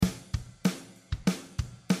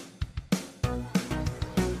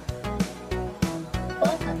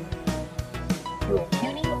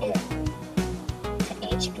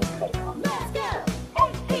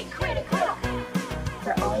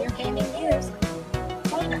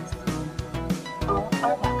All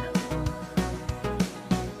are welcome.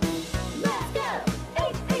 Let's go!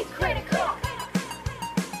 HP Critical!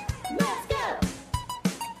 Let's go!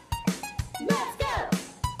 Let's go!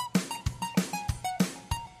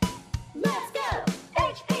 Let's go!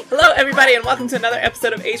 HP Hello, everybody, and welcome to another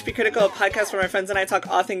episode of HP Critical, a podcast where my friends and I talk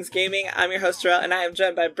all things gaming. I'm your host, Jarrell, and I am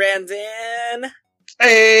joined by Brandon,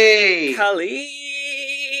 Hey! Kali,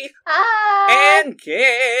 Hi! and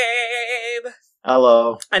Gabe.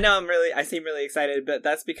 Hello. I know I seem really excited, but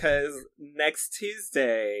that's because next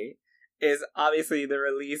Tuesday is obviously the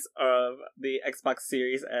release of the Xbox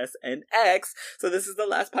Series S and X. So this is the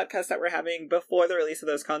last podcast that we're having before the release of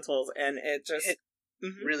those consoles, and it just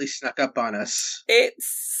Really snuck up on us.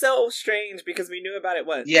 It's so strange because we knew about it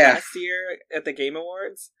last year at the Game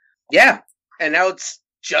Awards. Yeah, and now it's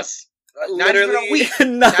just not even a week.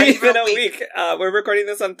 Not even a week. We're recording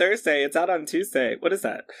this on Thursday. It's out on Tuesday. What is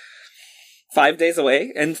that? 5 days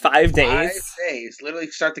away? In 5 days? 5 days. Literally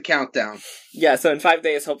start the countdown. Yeah, so in 5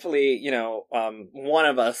 days, hopefully, one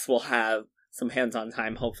of us will have some hands-on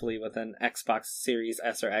time, hopefully with an Xbox Series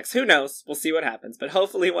S or X. Who knows? We'll see what happens. But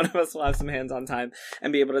hopefully one of us will have some hands-on time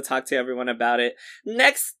and be able to talk to everyone about it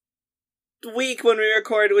next week when we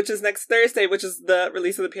record, which is next Thursday, which is the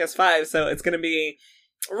release of the PS5. So it's going to be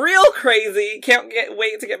real crazy. Can't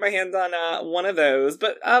wait to get my hands on one of those.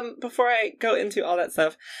 But before I go into all that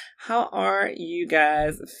stuff, how are you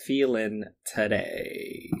guys feeling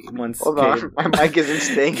today? Hold on, my mic isn't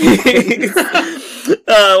staying.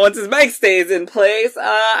 Once his mic stays in place,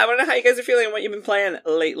 I want to know how you guys are feeling and what you've been playing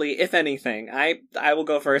lately, if anything. I will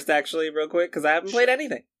go first, actually, real quick, because I haven't played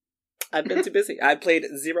anything. I've been too busy. I played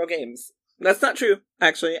 0 games. That's not true,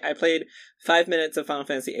 actually. I played 5 minutes of Final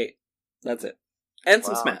Fantasy VIII. That's it. And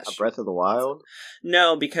some Smash. Breath of the Wild?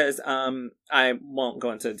 No, because I won't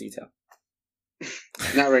go into detail.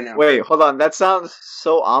 Not right now. Wait, hold on. That sounds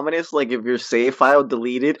so ominous, like if your save file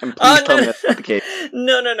deleted, and please tell me that's not the case.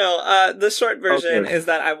 No. The short version Okay. is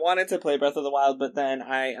that I wanted to play Breath of the Wild, but then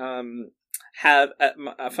I have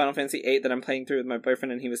a Final Fantasy VIII that I'm playing through with my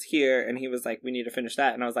boyfriend, and he was here, and he was like, we need to finish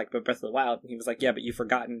that. And I was like, but Breath of the Wild? And he was like, yeah, but you've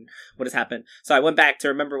forgotten what has happened. So I went back to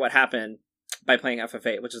remember what happened by playing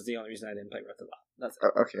FF8, which is the only reason I didn't play Breath of the Wild. That's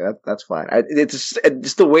it. Okay, that's fine. It's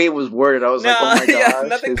just the way it was worded. I was like, oh my gosh,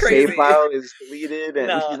 nothing his crazy. save file is deleted,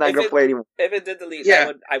 and he's not going to play anymore. If it did delete,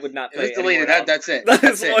 Yeah. I would not If play it's deleted, anymore that's it. That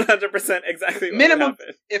That's is it. 100% exactly what Minimum. would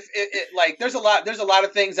happen. If it like, there's a lot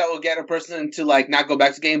of things that will get a person to like not go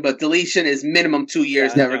back to the game, but deletion is minimum 2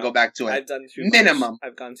 years. Yeah, never no. go back to it. I've done too much. Minimum.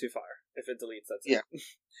 I've gone too far. If it deletes, that's Yeah. it.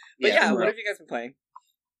 But yeah, for what real. have you guys been playing?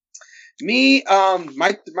 Me,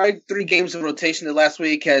 my 3 games of rotation the last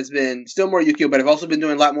week has been still more Yu-Gi-Oh, but I've also been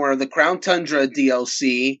doing a lot more of the Crown Tundra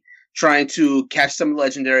DLC, trying to catch some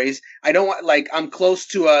legendaries. I don't want, like, I'm close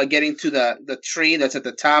to getting to the tree that's at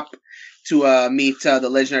the top to meet the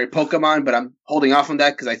legendary Pokemon, but I'm holding off on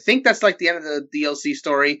that because I think that's like the end of the DLC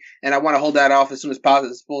story, and I want to hold that off as soon as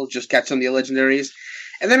possible, just catch some of the legendaries.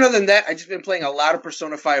 And then other than that, I've just been playing a lot of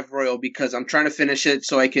Persona 5 Royal because I'm trying to finish it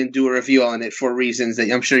so I can do a review on it for reasons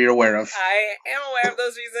that I'm sure you're aware of. I am aware of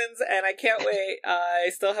those reasons, and I can't wait.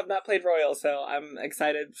 I still have not played Royal, so I'm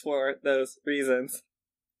excited for those reasons.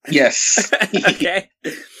 Yes. Okay.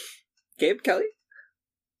 Gabe, Kelly?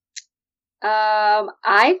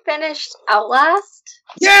 I finished Outlast,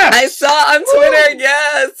 Yes! I saw on Twitter,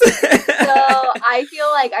 yes! so I feel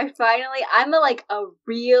like I'm a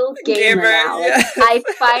real gamer now. Like, yes. I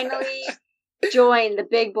finally joined the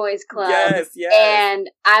Big Boys Club. Yes. And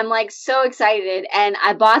I'm like so excited, and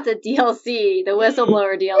I bought the DLC, the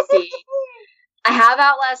Whistleblower DLC. I have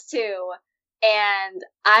Outlast 2, and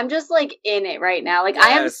I'm just like in it right now. Like,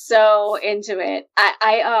 I am Yes. so into it.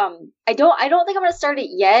 I don't think I'm gonna start it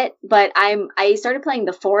yet, but I started playing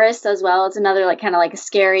The Forest as well. It's another like kind of like a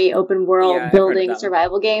scary open world Yeah, I've heard of building that one.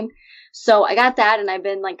 survival game. So I got that, and I've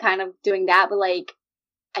been like kind of doing that, but like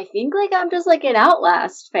I think like I'm just like an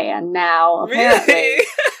Outlast fan now, apparently. Really?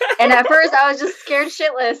 And at first I was just scared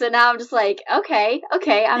shitless, and now I'm just like, okay,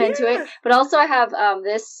 I'm into it. But also I have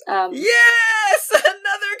this Yes!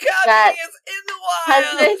 Another copy That is in the has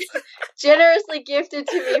wild! been generously gifted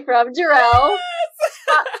to me from Jarrell.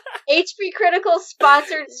 HP Critical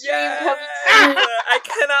sponsored stream Yes! coming soon. I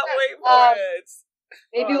cannot wait for it!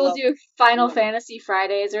 Maybe Oh, I we'll love do Final Fantasy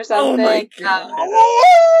Fridays or Oh something. my god.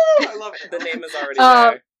 I love it. The name is already Um,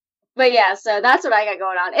 there. But yeah, so that's what I got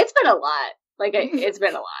going on. It's been a lot. Like, it's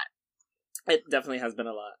been a lot. It definitely has been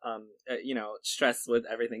a lot. Stress with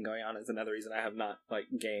everything going on is another reason I have not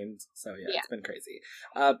gamed. So yeah, it's been crazy.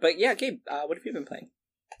 But yeah, Gabe, what have you been playing?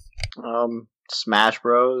 Smash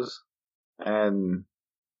Bros. And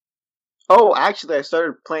actually, I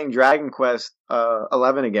started playing Dragon Quest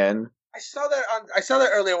 11 again. I saw that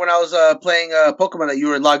earlier when I was playing Pokemon that you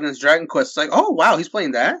were logged into Dragon Quest. It's like, oh wow, he's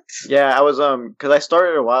playing that. Yeah, I was because I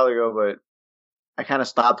started a while ago, but I kind of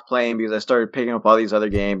stopped playing because I started picking up all these other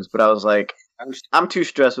games. But I was like, I'm too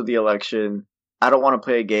stressed with the election. I don't want to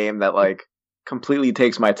play a game that like completely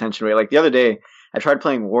takes my attention away. Like the other day, I tried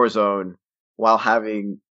playing Warzone while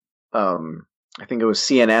having I think it was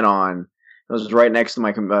CNN on. It was right next to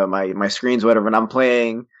my screens, whatever, and I'm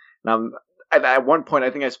playing, and at one point, I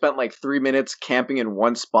think I spent like 3 minutes camping in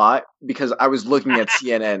one spot because I was looking at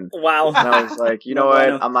CNN. Wow. And I was like, you know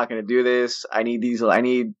what? I'm not going to do this. I need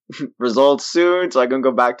results soon so I can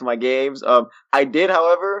go back to my games. I did,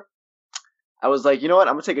 however, I was like, you know what?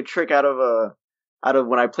 I'm going to take a trick out of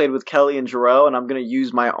when I played with Kelly and Jarrell, and I'm going to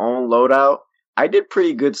use my own loadout. I did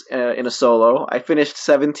pretty good in a solo. I finished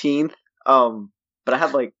 17th. But I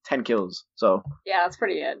had like 10 kills, so. Yeah, that's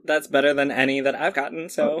pretty good. That's better than any that I've gotten,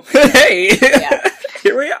 so hey! Yeah.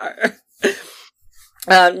 Here we are.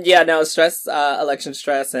 Stress, election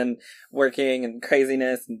stress and working and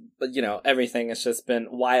craziness, and, everything has just been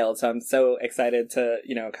wild, so I'm so excited to,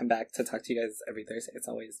 come back to talk to you guys every Thursday. It's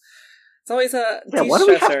always a why do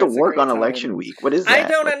we have to work on election week? What is that? I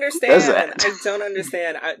don't understand. I don't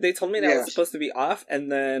understand. They told me that I was supposed to be off,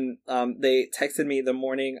 and then they texted me the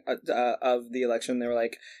morning of the election. They were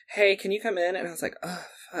like, "Hey, can you come in?" And I was like, "Oh,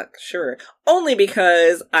 fuck, sure." Only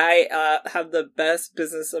because I have the best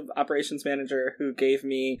business of operations manager who gave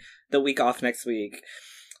me the week off next week.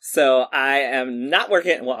 So I am not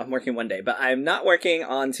working, well, I'm working one day, but I'm not working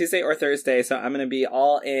on Tuesday or Thursday, so I'm going to be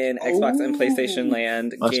all in Xbox and PlayStation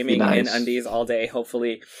land, gaming in undies all day,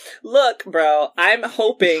 hopefully. Look, bro, I'm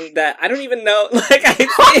hoping that, I don't even know, like, I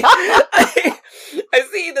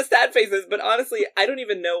see the sad faces, but honestly, I don't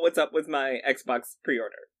even know what's up with my Xbox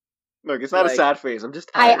pre-order. Look, it's not a sad face. I'm just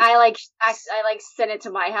tired. I sent it to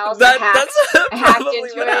my house. That's probably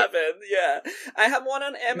what happened. Yeah, I have one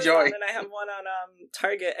on Amazon and I have one on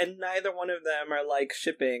Target, and neither one of them are like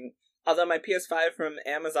shipping. Although my PS5 from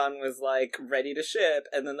Amazon was like ready to ship,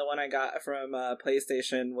 and then the one I got from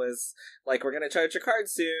PlayStation was like, we're gonna charge your card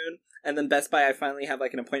soon. And then Best Buy, I finally have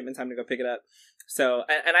like an appointment time to go pick it up. So,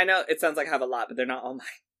 and I know it sounds like I have a lot, but they're not all mine.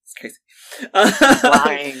 It's crazy.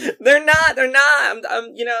 Lying. They're not.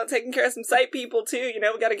 I'm taking care of some site people too.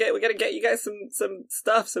 We gotta get you guys some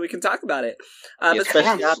stuff so we can talk about it.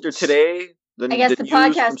 Especially after today. I guess the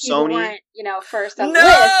podcast people weren't, first on the list.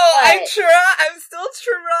 No, but... I'm still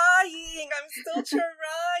trying.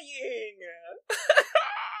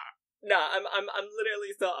 No, I'm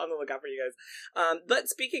literally still on the lookout for you guys. But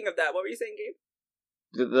speaking of that, what were you saying, Gabe?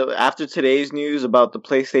 After today's news about the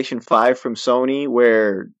PlayStation 5 from Sony,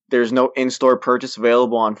 where there's no in-store purchase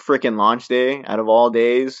available on frickin' launch day, out of all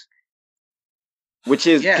days. Which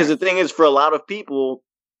is, because the thing is, for a lot of people,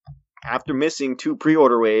 after missing 2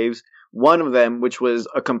 pre-order waves, one of them, which was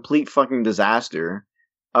a complete fucking disaster,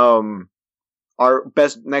 our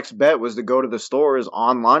next bet was to go to the stores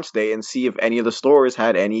on launch day and see if any of the stores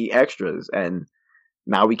had any extras, and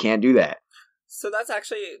now we can't do that. So that's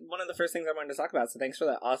actually one of the first things I wanted to talk about. So thanks for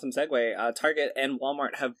that awesome segue. Target and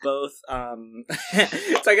Walmart have both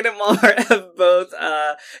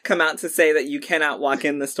come out to say that you cannot walk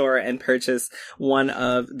in the store and purchase one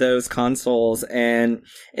of those consoles. And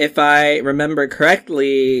if I remember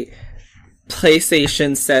correctly,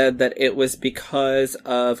 PlayStation said that it was because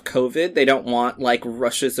of COVID. They don't want like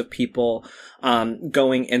rushes of people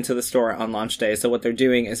going into the store on launch day. So what they're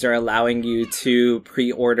doing is they're allowing you to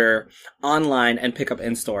pre-order online and pick up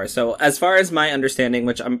in store. So as far as my understanding,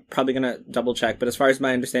 which I'm probably going to double check, but as far as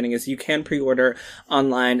my understanding is you can pre-order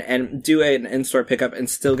online and do an in-store pickup and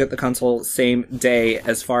still get the console same day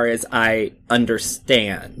as far as I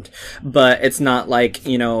understand. But it's not like,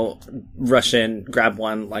 rush in, grab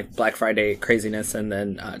one like Black Friday craziness and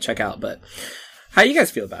then check out. But how do you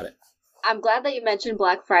guys feel about it? I'm glad that you mentioned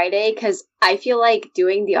Black Friday because I feel like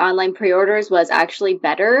doing the online pre-orders was actually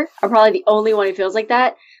better. I'm probably the only one who feels like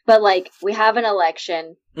that. But like, we have an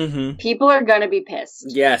election. Mm-hmm. People are going to be pissed.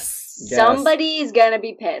 Yes. Somebody's going to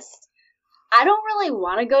be pissed. I don't really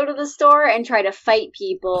want to go to the store and try to fight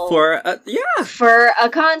people for a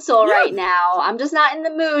console right now. I'm just not in the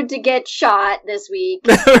mood to get shot this week.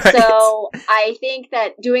 Right. So I think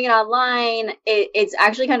that doing it online, it's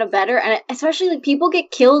actually kind of better. And especially like people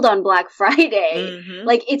get killed on Black Friday. Mm-hmm.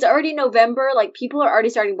 Like it's already November. Like people are already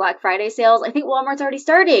starting Black Friday sales. I think Walmart's already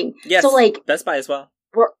starting. Yes. So like Best Buy as well.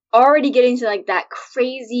 we're already getting to like that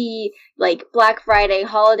crazy like Black Friday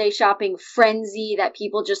holiday shopping frenzy that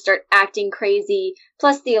people just start acting crazy,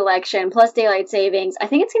 plus the election, plus daylight savings. I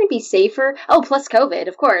think it's going to be safer. Oh, plus COVID,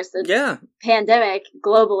 of course, the pandemic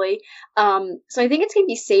globally. So I think it's going to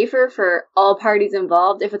be safer for all parties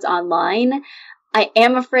involved if it's online. I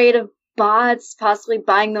am afraid of bots possibly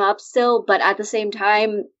buying them up still, but at the same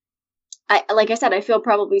time, like I said, I feel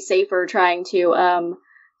probably safer trying to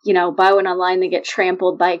buy one online than get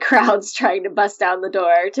trampled by crowds trying to bust down the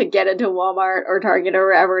door to get into Walmart or Target or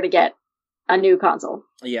wherever to get a new console.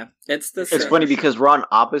 Yeah, it's funny because we're on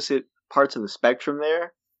opposite parts of the spectrum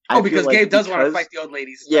there. Oh, because Gabe does want to fight the old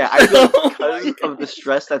ladies. Yeah, I feel like because of the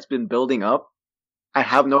stress that's been building up, I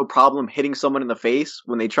have no problem hitting someone in the face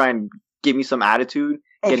when they try and give me some attitude.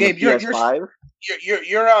 Oh, Gabe, your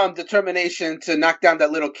determination to knock down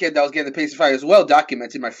that little kid that was getting the PS5 is well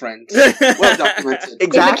documented, my friend. Well documented. Exactly.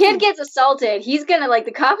 If the kid gets assaulted, he's gonna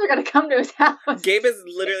the cops are gonna come to his house. Gabe is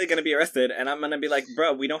literally gonna be arrested, and I'm gonna be like,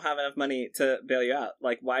 bro, we don't have enough money to bail you out.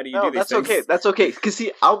 Like, why do you do these things? Okay. That's okay. Because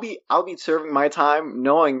see, I'll be serving my time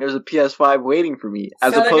knowing there's a PS5 waiting for me,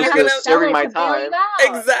 as opposed to serving my time.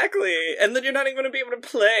 Exactly, and then you're not even gonna be able to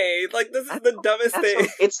play. Like, this is the dumbest thing.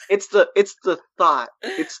 It's the thought.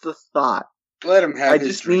 It's the thought. Let him have I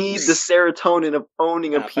just need the serotonin of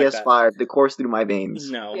owning a PS5 to course through my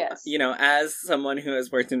veins. No. Yes. As someone who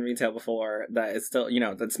has worked in retail before, that is still,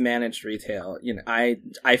 that's managed retail, I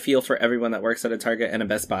feel for everyone that works at a Target and a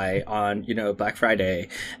Best Buy on, Black Friday,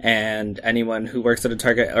 and anyone who works at a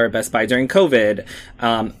Target or a Best Buy during COVID,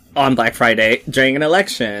 on Black Friday during an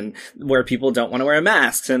election where people don't want to wear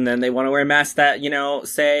masks, and then they want to wear masks that,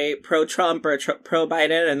 say pro-Trump or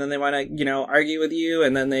pro-Biden, and then they want to, argue with you,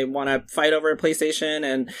 and then they want to fight over a PlayStation,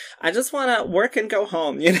 and I just want to work and go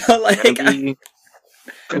home, Gonna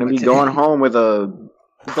be going home with a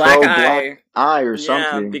black eye or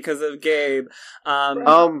something. Yeah, because of Gabe.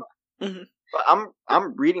 Mm-hmm.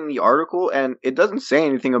 I'm reading the article, and it doesn't say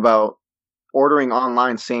anything about ordering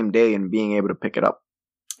online same day and being able to pick it up.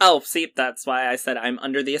 Oh, see, that's why I said I'm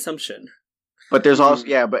under the assumption. But there's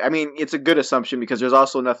also, but I mean, it's a good assumption because there's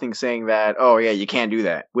also nothing saying that, oh yeah, you can't do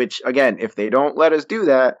that. Which, again, if they don't let us do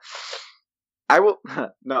that, I will,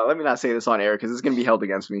 no, let me not say this on air because it's going to be held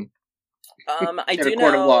against me. I do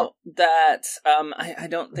know that, I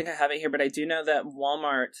don't think I have it here, but I do know that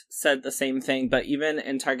Walmart said the same thing, but even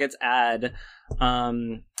in Target's ad,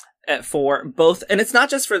 for both, and it's not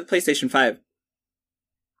just for the PlayStation 5.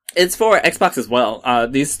 It's for Xbox as well.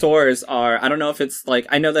 These stores are, I don't know if it's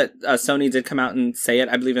I know that Sony did come out and say it,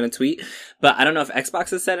 I believe in a tweet, but I don't know if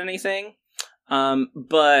Xbox has said anything.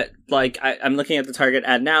 But I'm looking at the Target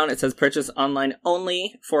ad now, and it says purchase online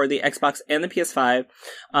only for the Xbox and the PS5,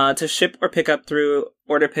 to ship or pick up through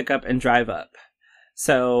order pickup and drive up.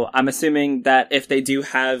 So I'm assuming that if they do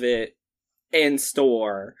have it in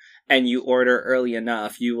store, and you order early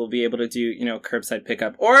enough, you will be able to do, curbside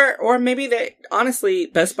pickup. Or maybe honestly,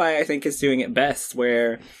 Best Buy, I think, is doing it best,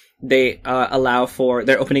 where they allow for,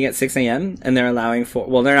 they're opening at 6 a.m. and they're allowing for,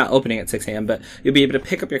 well, they're not opening at 6 a.m., but you'll be able to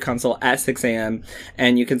pick up your console at 6 a.m.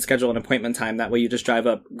 and you can schedule an appointment time. That way you just drive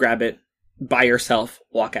up, grab it by yourself,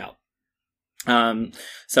 walk out.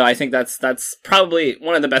 So I think that's probably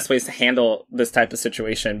one of the best ways to handle this type of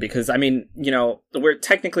situation, because I mean, we're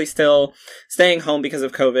technically still staying home because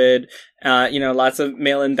of COVID, lots of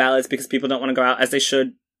mail-in ballots because people don't want to go out, as they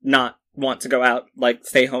should not want to go out,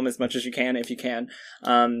 stay home as much as you can, if you can.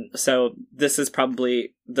 So this is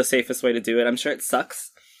probably the safest way to do it. I'm sure it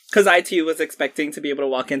sucks, because I too was expecting to be able to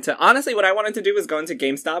walk into, honestly, what I wanted to do was go into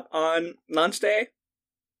GameStop on launch day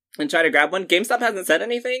and try to grab one. GameStop hasn't said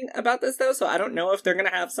anything about this, though, so I don't know if they're going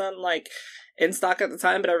to have some, in stock at the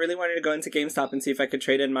time, but I really wanted to go into GameStop and see if I could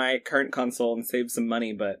trade in my current console and save some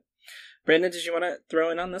money. But Brandon, did you want to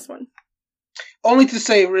throw in on this one? Only to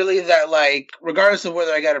say, really, that, regardless of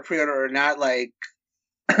whether I got a pre-order or not,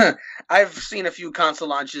 I've seen a few console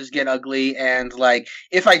launches get ugly, and,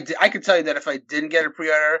 if I could tell you that if I didn't get a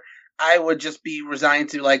pre-order, I would just be resigned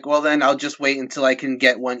to, well, then I'll just wait until I can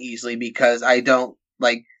get one easily, because I don't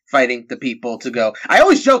fighting the people to go. I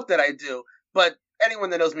always joke that I do, but anyone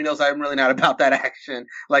that knows me knows I'm really not about that action.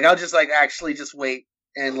 I'll just actually just wait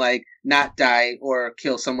and not die or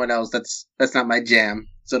kill someone else. That's not my jam,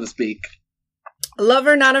 so to speak.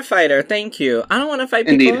 Lover, not a fighter. Thank you. I don't want to fight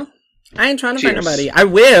people. Indeed. I ain't trying to fight nobody. I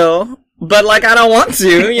will, but I don't want to.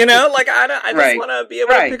 I just want to be able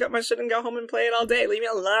to pick up my shit and go home and play it all day. Leave me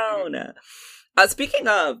alone. Speaking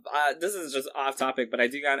of, this is just off topic, but I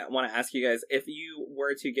do want to ask you guys, if you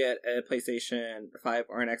were to get a PlayStation 5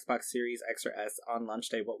 or an Xbox Series X or S on launch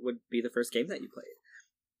day, what would be the first game that you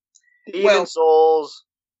played? Demon's Souls.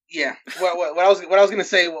 Yeah. What I was gonna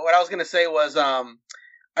say was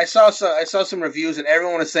I saw some reviews and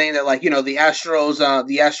everyone was saying that like the Astro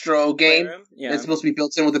game is supposed to be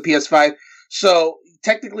built in with the PS5. So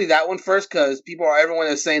technically that one first because everyone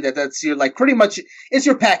is saying that that's your like pretty much it's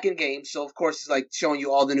your pack-in game. So of course it's like showing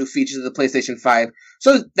you all the new features of the PlayStation 5.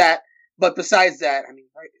 So that, but besides that, I mean,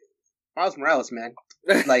 Miles Morales, man,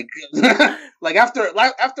 like like after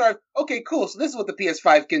okay, cool. So this is what the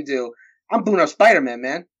PS5 can do. I'm booting up Spider-Man,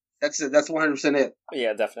 man. That's 100% it.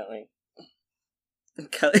 Yeah, definitely.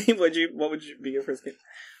 Kelly, what would be your first game?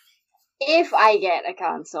 If I get a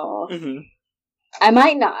console, I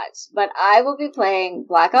might not, but I will be playing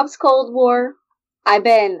Black Ops Cold War. I've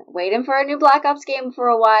been waiting for a new Black Ops game for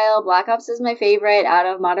a while. Black Ops is my favorite out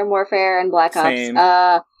of Modern Warfare and Black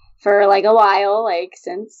Ops for like a while, like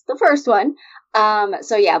since the first one.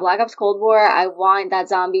 So yeah, Black Ops Cold War, I want that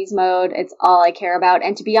zombies mode. It's all I care about.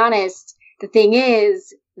 And to be honest, the thing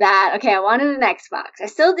is that, okay, I wanted an Xbox. I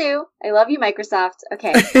still do. I love you, Microsoft.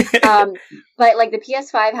 Okay. But like the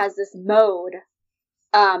PS5 has this mode,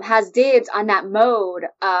 has dibs on that mode.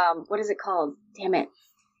 What is it called? Damn it.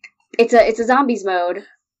 It's a zombies mode.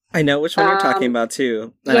 I know which one you're talking about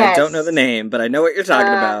too. And yes. I don't know the name, but I know what you're talking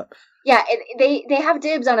about. Yeah, they have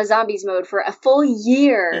dibs on a zombies mode for a full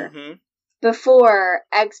year before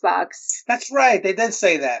Xbox. That's right. They did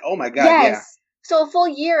say that. Oh my god, yes. Yeah. So a full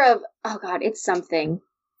year of, oh god, it's something.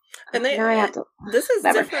 And now I have to... This is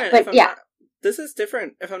different. But yeah. This is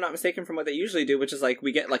different, if I'm not mistaken, from what they usually do, which is like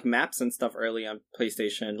we get like maps and stuff early on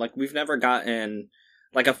PlayStation. Like we've never gotten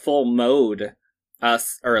like a full mode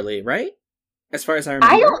early, right? As far as I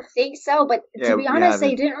remember. I don't think so, but to be honest,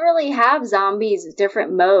 they didn't really have zombies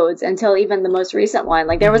different modes until even the most recent one.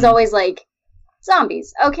 Like there was always like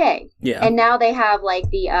zombies, okay. Yeah. And now they have like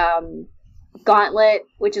the Gauntlet,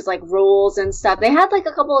 which is like rules and stuff. They had like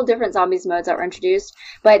a couple of different zombies modes that were introduced,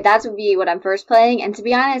 but that would be what I'm first playing. And to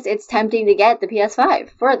be honest, it's tempting to get the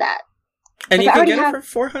PS5 for that. And you can get it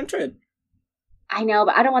for $400. I know,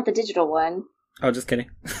 but I don't want the digital one. Oh, just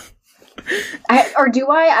kidding. Or do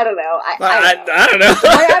I? I don't know. I don't know.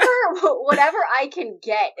 whatever I can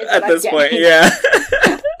get is at this point. Yeah.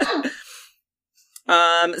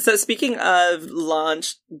 So speaking of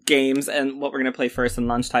launch games and what we're going to play first and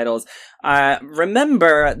launch titles,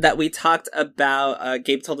 remember that we talked about,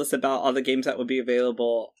 Gabe told us about all the games that would be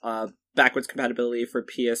available, backwards compatibility for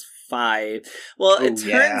PS5. Well, it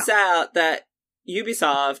turns out that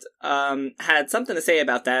Ubisoft had something to say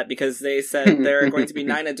about that because they said there are going to be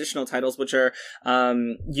 9 additional titles, which are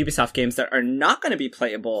Ubisoft games that are not going to be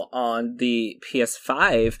playable on the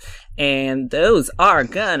PS5, and those are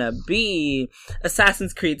gonna be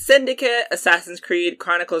Assassin's Creed Syndicate, Assassin's Creed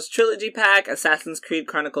Chronicles Trilogy Pack, Assassin's Creed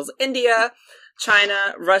Chronicles India,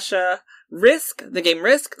 China, Russia, Risk, the game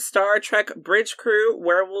Risk, Star Trek Bridge Crew,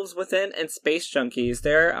 Werewolves Within, and Space Junkies.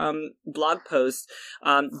 Their blog post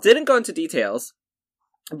didn't go into details,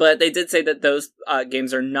 but they did say that those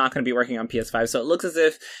games are not going to be working on PS5. So it looks as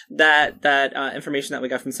if that information that we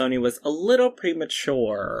got from Sony was a little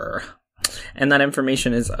premature. And that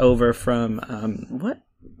information is over from, what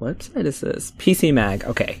website is this? PC Mag.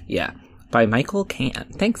 Okay, yeah. By Michael Can.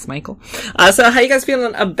 Thanks, Michael. So how you guys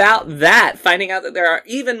feeling about that? Finding out that there are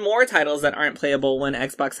even more titles that aren't playable when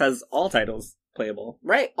Xbox has all titles playable,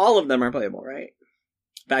 right? All of them are playable, right?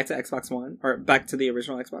 Back to Xbox One, or back to the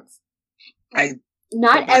original Xbox?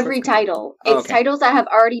 Not every title. It's titles that have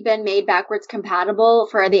already been made backwards compatible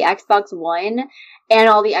for the Xbox One, and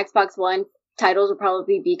all the Xbox One titles will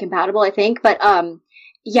probably be compatible, I think. But,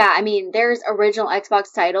 yeah, I mean, there's original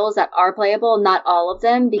Xbox titles that are playable, not all of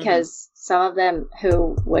them, because some of them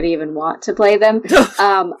who would even want to play them. It's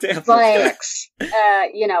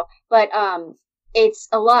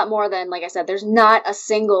a lot more than, like I said, there's not a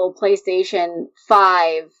single PlayStation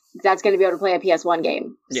 5 that's going to be able to play a PS1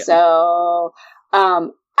 game. Yeah. So,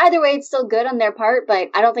 either way, it's still good on their part,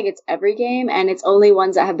 but I don't think it's every game, and it's only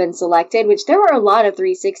ones that have been selected, which there were a lot of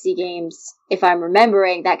 360 games, if I'm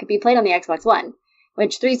remembering, that could be played on the Xbox One.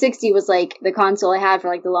 Which 360 was like the console I had for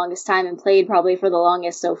like the longest time and played probably for the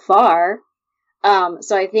longest so far.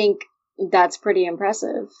 So I think that's pretty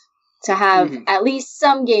impressive to have at least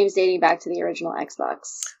some games dating back to the original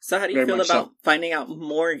Xbox. So how do you feel about finding out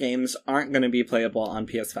more games aren't going to be playable on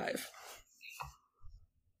PS5?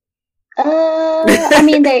 I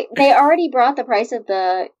mean, they already brought the price of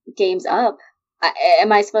the games up.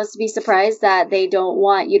 Am I supposed to be surprised that they don't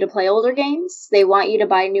want you to play older games? They want you to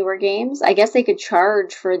buy newer games? I guess they could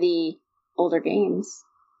charge for the older games.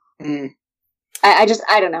 I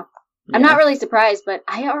don't know. I'm not really surprised, but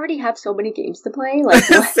I already have so many games to play. Like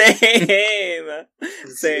Same. Like,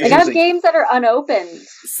 I have games that are unopened.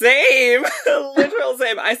 Same. Literal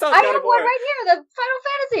same. I have one right here, the Final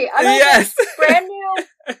Fantasy. Unopened, yes. Brand new.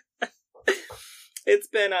 It's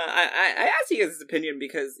been, I asked you guys' opinion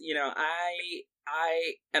because, you know,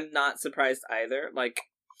 I am not surprised either. Like,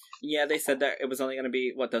 yeah, they said that it was only going to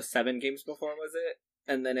be, those 7 games before, was it?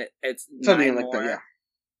 And then it's something 9 like more. That, yeah.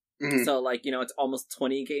 Mm-hmm. So, like, you know, it's almost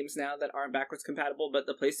 20 games now that aren't backwards compatible, but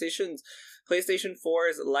the PlayStation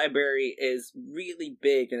 4's library is really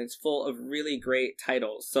big, and it's full of really great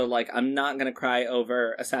titles. So, like, I'm not gonna cry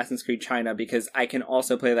over Assassin's Creed China, because I can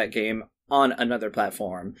also play that game on another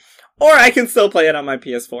platform. Or I can still play it on my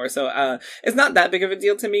PS4. So, it's not that big of a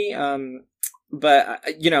deal to me.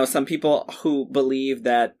 But, you know, some people who believe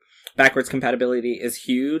that backwards compatibility is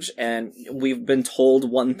huge, and we've been told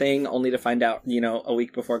one thing only to find out, you know, a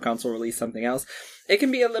week before console release something else. It can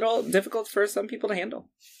be a little difficult for some people to handle.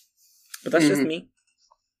 But that's just me.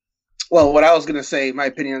 Well, what I was going to say, my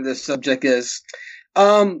opinion on this subject is,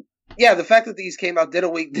 yeah, the fact that these came out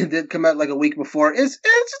did come out like a week before it's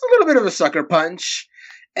just a little bit of a sucker punch.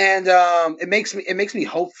 And it makes me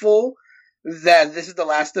hopeful that this is the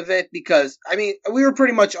last of it, because I mean, we were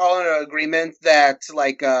pretty much all in agreement that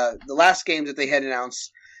like the last games that they had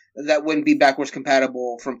announced that wouldn't be backwards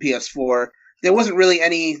compatible from PS4, there wasn't really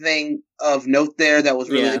anything of note there that was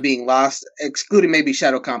really being lost, excluding maybe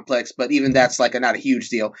Shadow Complex, but even that's like not a huge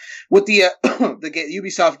deal. With the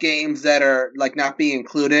Ubisoft games that are like not being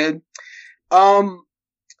included,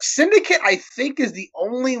 Syndicate, I think, is the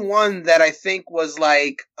only one that I think was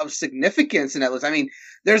like of significance in that list. I mean,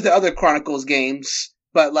 there's the other Chronicles games,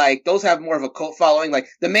 but like those have more of a cult following. Like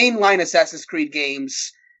the mainline Assassin's Creed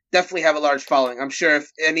games definitely have a large following. I'm sure if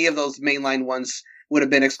any of those mainline ones would have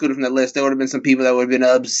been excluded from the list, there would have been some people that would have been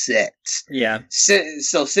upset. Yeah.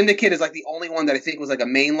 So Syndicate is like the only one that I think was like a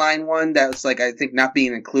mainline one that was like, I think, not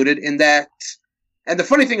being included in that. And the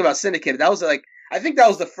funny thing about Syndicate, that was like, I think that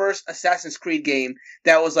was the first Assassin's Creed game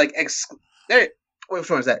that was like there. Which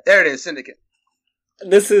one is that? There it is, Syndicate.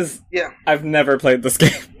 This is... Yeah. I've never played this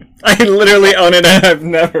game. I literally own it and I've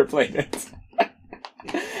never played it.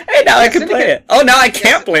 Hey, now I can play it. Oh, now I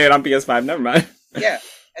can't play it on PS5. Never mind. Yeah.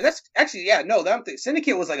 And that's actually,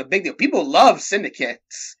 Syndicate was like a big deal. People love Syndicate.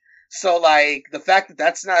 So, like, the fact that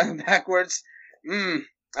that's not backwards,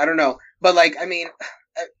 I don't know. But, like, I mean,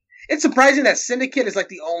 it's surprising that Syndicate is like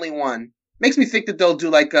the only one. Makes me think that they'll do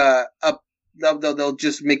like they'll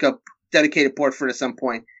just make a dedicated port for it at some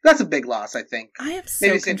point. That's a big loss, I think. I am so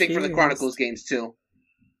maybe the same thing for the Chronicles games too.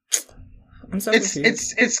 I'm so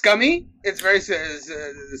confused. It's scummy. It's very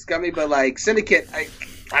scummy, but like Syndicate, a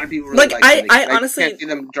lot of people really like Syndicate. I honestly can't see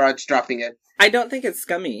them dropping it. I don't think it's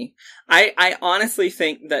scummy. I honestly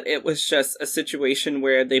think that it was just a situation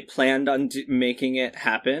where they planned on making it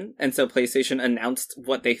happen, and so PlayStation announced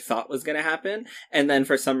what they thought was going to happen, and then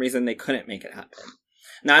for some reason they couldn't make it happen.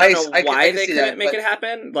 Now, I don't know why they couldn't make it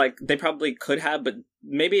happen. Like, they probably could have, but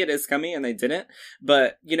maybe it is scummy and they didn't.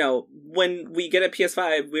 But, you know, when we get a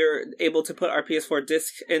PS5, we're able to put our PS4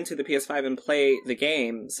 disc into the PS5 and play the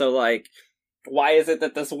game. So, like, why is it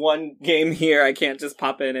that this one game here I can't just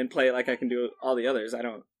pop in and play like I can do all the others? I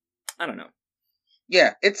don't know.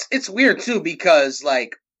 Yeah, it's weird too, because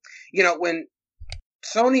like, you know, when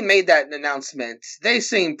Sony made that announcement, they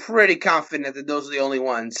seemed pretty confident that those are the only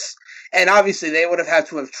ones. And obviously they would have had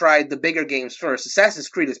to have tried the bigger games first. Assassin's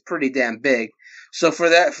Creed is pretty damn big. So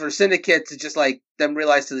for Syndicate to just like them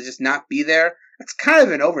realize to just not be there, that's kind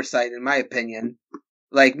of an oversight in my opinion.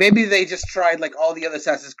 Like, maybe they just tried, like, all the other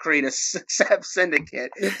Assassin's Creed except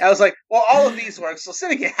Syndicate. I was like, well, all of these work, so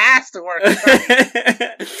Syndicate has to work.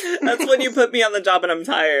 That's when you put me on the job and I'm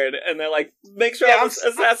tired, and they're like, make sure all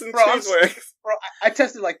Assassin's Creed works. Bro, I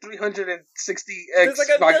tested, like, 360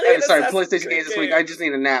 PlayStation games this week. I just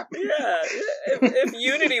need a nap. Yeah. If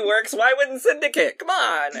Unity works, why wouldn't Syndicate? Come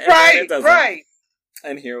on. And right.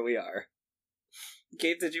 And here we are.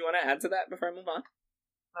 Gabe, did you want to add to that before I move on?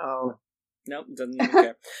 No. Nope, doesn't even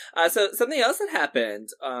care. So something else that happened,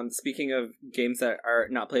 speaking of games that are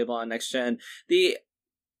not playable on next gen, the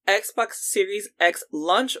Xbox Series X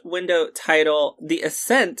launch window title, The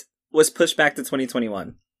Ascent, was pushed back to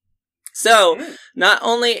 2021. So, not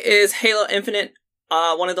only is Halo Infinite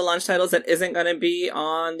one of the launch titles that isn't going to be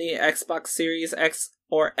on the Xbox Series X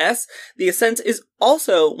or S, The Ascent is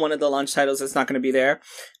also one of the launch titles that's not going to be there.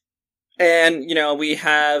 And, you know, we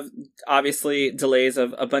have, obviously, delays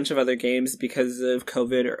of a bunch of other games because of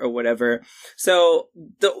COVID or whatever. So,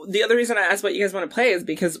 the other reason I asked what you guys want to play is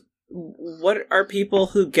because what are people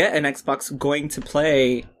who get an Xbox going to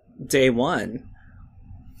play day one?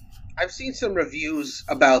 I've seen some reviews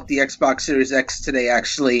about the Xbox Series X today,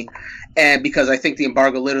 actually, and because I think the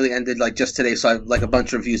embargo literally ended like just today, so I've like a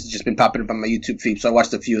bunch of reviews have just been popping up on my YouTube feed, so I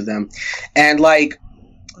watched a few of them, and like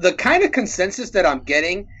the kind of consensus that I'm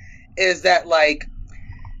getting is that like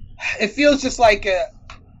it feels just like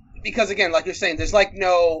because again, like you're saying, there's like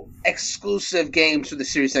no exclusive games for the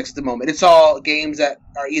Series X at the moment. It's all games that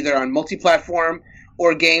are either on multi-platform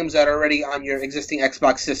or games that are already on your existing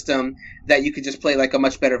Xbox system that you could just play like a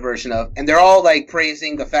much better version of. And they're all like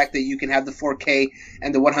praising the fact that you can have the 4K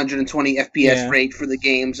and the 120 FPS rate for the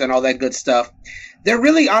games and all that good stuff. They're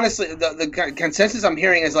really, honestly, the consensus I'm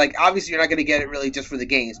hearing is like, obviously you're not going to get it really just for the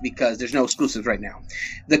games because there's no exclusives right now.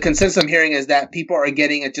 The consensus I'm hearing is that people are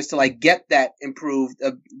getting it just to like get that improved.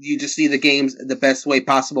 You just see the games the best way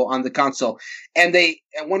possible on the console. And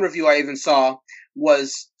one review I even saw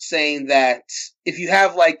was saying that if you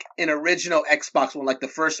have like an original Xbox One, like the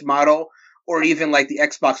first model, or even like the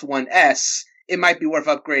Xbox One S, it might be worth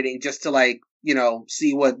upgrading just to like, you know,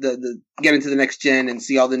 see what the get into the next gen and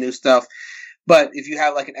see all the new stuff. But if you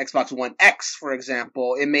have like an Xbox One X, for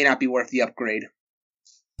example, it may not be worth the upgrade.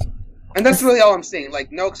 And that's really all I'm saying.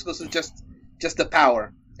 Like no exclusive, just the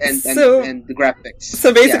power and the graphics.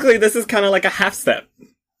 So basically, this is kind of like a half step.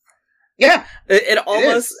 Yeah, it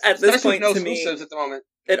almost at this Especially point no to me. Exclusives at the moment.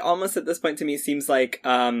 It almost at this point to me seems like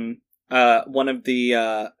one of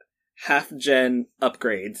the half-gen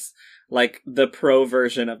upgrades, like the Pro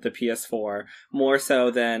version of the PS4, more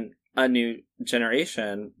so than a new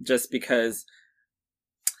generation, just because.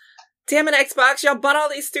 Damn it, Xbox, y'all bought all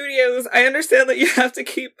these studios. I understand that you have to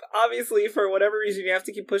keep, obviously, for whatever reason, you have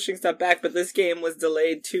to keep pushing stuff back, but this game was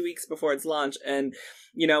delayed 2 weeks before its launch, and,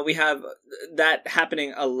 you know, we have that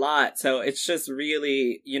happening a lot, so it's just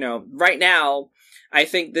really, you know, right now, I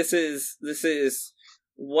think this is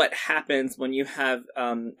what happens when you have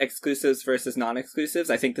exclusives versus non-exclusives.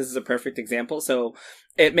 I think this is a perfect example, so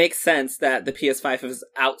it makes sense that the PS5 has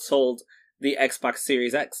outsold the Xbox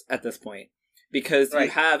Series X at this point. Because you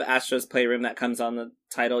have Astro's Playroom that comes on the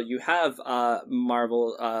title, you have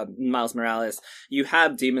Marvel, Miles Morales, you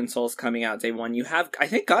have Demon's Souls coming out day one, you have, I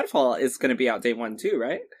think Godfall is going to be out day one too,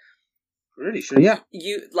 right? Pretty sure, yeah.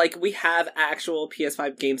 We have actual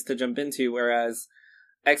PS5 games to jump into, whereas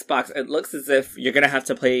Xbox, it looks as if you're going to have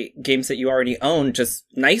to play games that you already own, just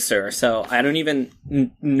nicer, so I don't even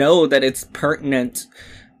know that it's pertinent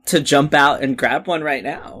to jump out and grab one right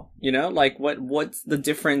now, you know? Like, what's the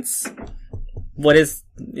difference? What is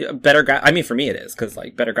better I mean, for me it is, because,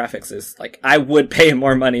 like, better graphics is, like, I would pay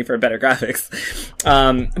more money for better graphics.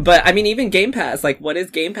 But, I mean, even Game Pass, like, what is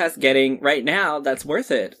Game Pass getting right now that's worth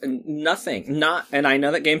it? Nothing. And I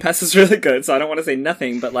know that Game Pass is really good, so I don't want to say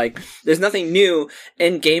nothing, but, like, there's nothing new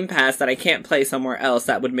in Game Pass that I can't play somewhere else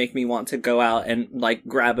that would make me want to go out and, like,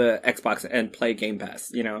 grab a Xbox and play Game Pass,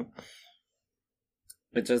 you know?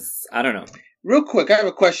 It just, I don't know. Real quick, I have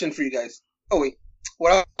a question for you guys. Oh, wait.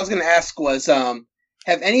 What I was going to ask was, have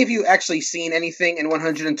any of you actually seen anything in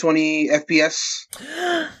 120 FPS?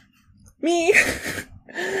 Me?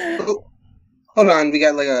 Hold on, we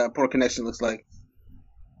got like a poor connection, looks like.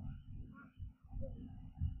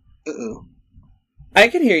 Uh-oh. I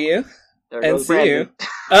can hear you. And see you.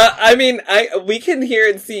 I mean, we can hear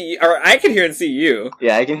and see, or I can hear and see you.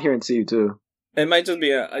 Yeah, I can hear and see you too. It might just be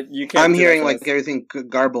you can't. I'm hearing like everything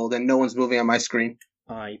garbled and no one's moving on my screen.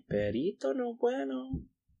 Ay, perito no bueno.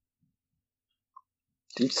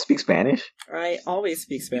 Did you speak Spanish? I always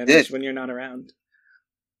speak Spanish when you're not around.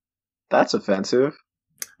 That's offensive.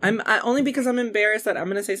 Only because I'm embarrassed that I'm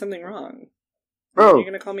going to say something wrong. Bro. You're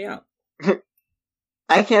going to call me out.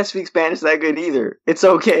 I can't speak Spanish that good either. It's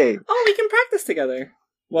okay. Oh, we can practice together.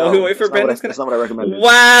 Well, we wait for Brandon's That's not what I recommended.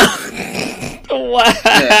 Wow. Wow.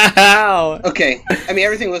 Yeah. Okay. I mean,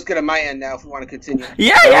 everything looks good on my end now if we want to continue.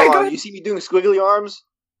 Yeah, go ahead. You see me doing squiggly arms?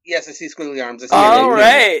 Yes, I see squiggly arms. All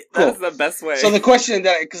right. Cool. That's the best way. So the question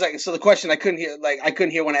I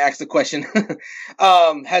couldn't hear when I asked the question.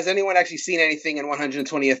 Has anyone actually seen anything in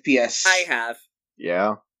 120 FPS? I have.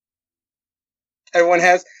 Yeah. Everyone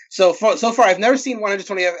has. So far, I've never seen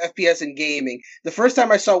 120 FPS in gaming. The first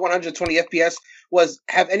time I saw 120 FPS was.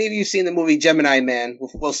 Have any of you seen the movie Gemini Man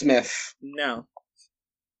with Will Smith? No.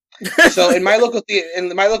 So in my local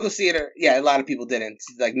theater, yeah, a lot of people didn't.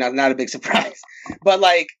 Like, not a big surprise. But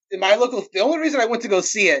like the only reason I went to go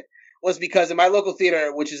see it was because in my local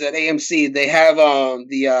theater, which is at AMC, they have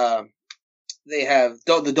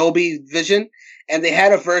the Dolby Vision, and they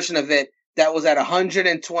had a version of it that was at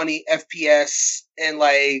 120 FPS and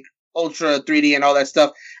like ultra 3D and all that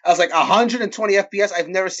stuff. I was like, 120 FPS? I've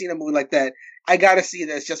never seen a movie like that. I gotta see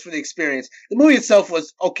this just for the experience. The movie itself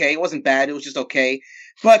was okay. It wasn't bad. It was just okay.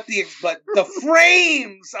 But the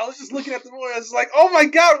frames, I was just looking at the movie. I was like, oh my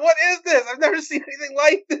god, what is this? I've never seen anything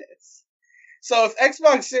like this. So if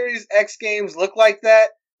Xbox Series X games look like that,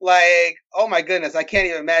 like, oh my goodness, I can't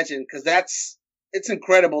even imagine, because it's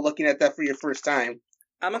incredible looking at that for your first time.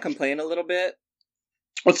 I'm gonna complain a little bit.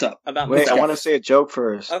 What's up? Wait, I want to say a joke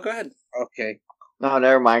first. Oh, go ahead. Okay. No,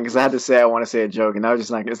 never mind, because I had to say I want to say a joke, and now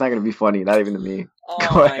it's not going to be funny, not even to me.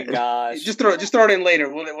 Oh my gosh. Just throw it in later.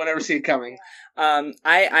 We'll never see it coming.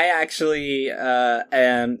 I actually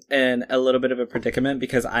am in a little bit of a predicament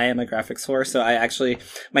because I am a graphics whore, so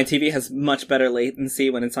my TV has much better latency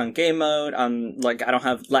when it's on game mode. Like, I don't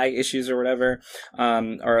have lag issues or whatever,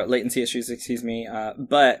 or latency issues, excuse me.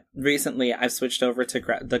 But recently I've switched over to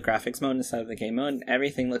the graphics mode instead of the game mode, and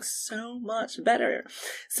everything looks so much better.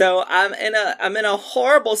 So I'm in a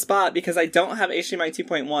horrible spot because I don't have HDMI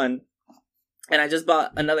 2.1, and I just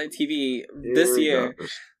bought another TV this year.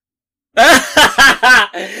 So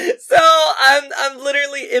I'm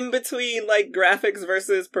literally in between like graphics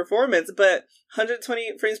versus performance, but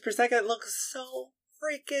 120 frames per second looks so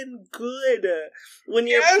freaking good when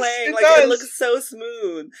you're playing. It looks so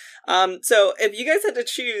smooth. So if you guys had to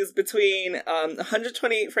choose between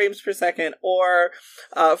 120 frames per second or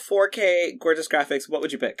 4K gorgeous graphics, what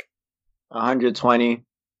would you pick? 120.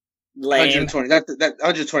 120. That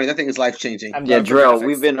 120. That thing is life changing. Yeah, Drill,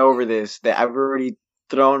 we've been over this. That I've already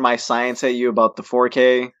thrown my science at you about the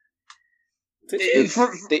 4K.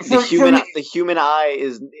 The human eye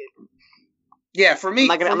is. Yeah, for me, I'm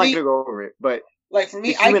not gonna go over it, but like for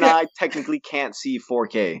me, the human eye technically can't see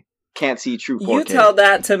 4K. Can't see true 4K. You tell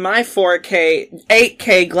that to my 4K,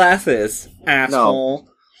 8K glasses, asshole.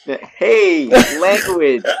 No. Hey,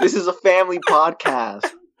 language. This is a family podcast.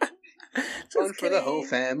 Fun for the whole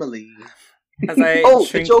family. As I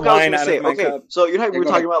drink the joke I was wine gonna out say. of my Okay, cup. so you know how we were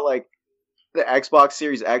talking about like the Xbox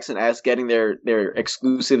Series X and S getting their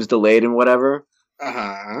exclusives delayed and whatever.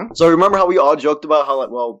 So remember how we all joked about how,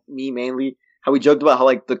 like, well, me mainly, how we joked about how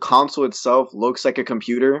like the console itself looks like a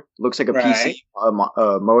computer, looks like a PC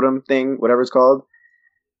modem thing, whatever it's called.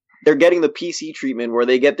 They're getting the PC treatment where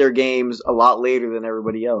they get their games a lot later than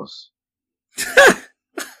everybody else.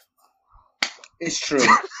 It's true.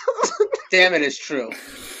 Damn it, it's true. It kind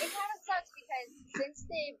of sucks because since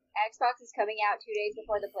the Xbox is coming out 2 days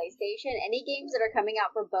before the PlayStation, any games that are coming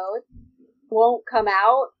out for both won't come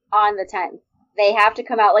out on the 10th. They have to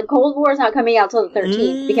come out, like Cold War is not coming out till the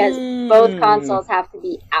 13th because both consoles have to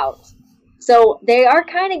be out. So they are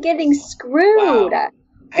kind of getting screwed.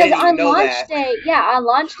 Because on launch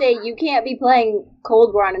day, you can't be playing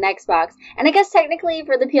Cold War on an Xbox. And I guess technically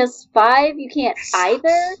for the PS5, you can't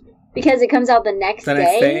either because it comes out the next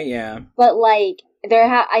day. Yeah. But like,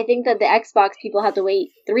 I think that the Xbox people have to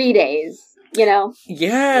wait 3 days. You know?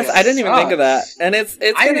 Yes, I didn't even think of that, and it's.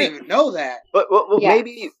 I didn't even know that. But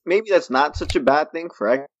maybe that's not such a bad thing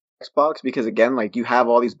for Xbox because again, like you have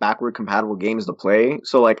all these backward compatible games to play.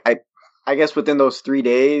 So like I guess within those 3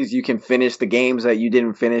 days you can finish the games that you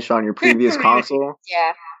didn't finish on your previous console.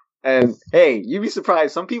 Yeah. And hey, you'd be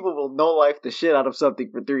surprised. Some people will no-life the shit out of something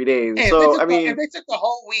for 3 days. Hey, so if they took the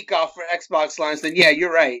whole week off for Xbox launch, then yeah,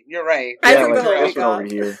 you're right. I took the whole week off. Over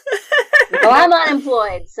here. Well, I'm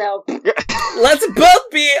unemployed, so let's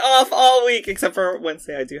both be off all week, except for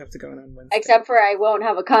Wednesday. I do have to go in on Wednesday. Except for I won't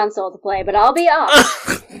have a console to play, but I'll be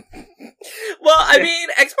off. Well, I mean,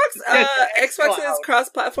 Xbox is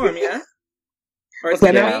cross-platform, yeah? Or it's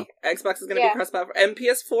gonna be? Xbox is gonna be cross-platform. And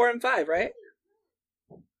PS4 and 5, right?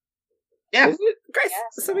 Yeah. Great.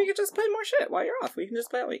 Yeah. So we can just play more shit while you're off. We can just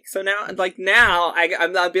play all week. So now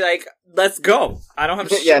I'll be like, let's go. I don't have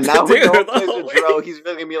shit to do. Now we're going to play with Dro. He's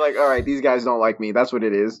really going to be like, alright, these guys don't like me. That's what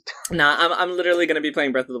it is. Nah, I'm literally going to be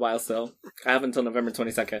playing Breath of the Wild still. I have until November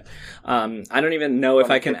 22nd. I don't even know if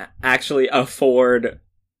I can actually afford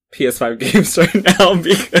PS5 games right now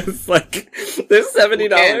because, like, they're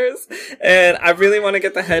 $70 and I really want to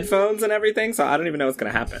get the headphones and everything, so I don't even know what's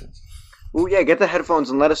going to happen. Oh yeah, get the headphones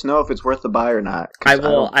and let us know if it's worth the buy or not. I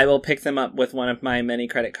will pick them up with one of my many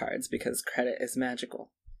credit cards because credit is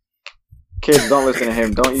magical. Kids, don't listen to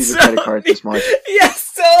him. Don't use your credit cards this much.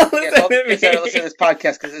 Yes, don't listen to me. Listen to this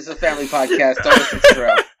podcast because it's a family podcast. Don't listen to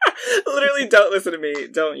Drill. Literally, don't listen to me.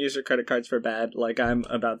 Don't use your credit cards for bad, like I'm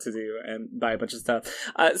about to do, and buy a bunch of stuff.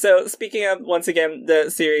 So, speaking of, once again, the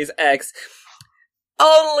Series X,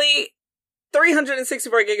 only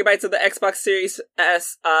 364 gigabytes of the Xbox Series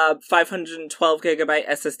S 512 gigabyte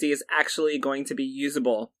SSD is actually going to be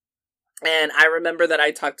usable. And I remember that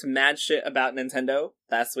I talked mad shit about Nintendo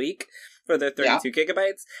last week, for their 32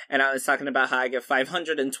 gigabytes, and I was talking about how I get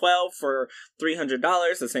 512 for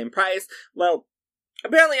 $300, the same price. Well,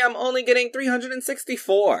 apparently I'm only getting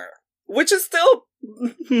 364, which is still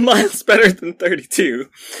miles better than 32.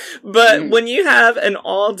 But when you have an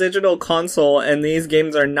all-digital console and these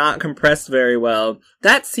games are not compressed very well,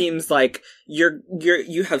 that seems like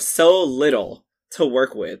you have so little to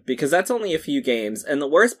work with, because that's only a few games. And the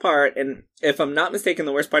worst part, and if I'm not mistaken,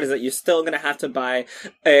 the worst part is that you're still going to have to buy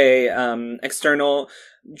a external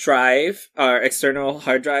drive or external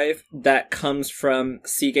hard drive that comes from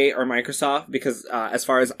Seagate or Microsoft, because as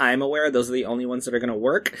far as I'm aware, those are the only ones that are going to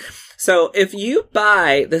work. So if you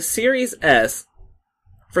buy the Series S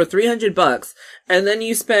for $300 and then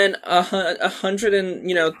you spend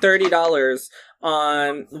 $130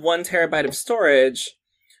 on 1 terabyte of storage,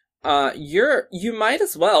 you might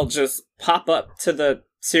as well just pop up to the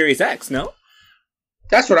Series X, no?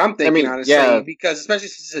 That's what I'm thinking, honestly, because especially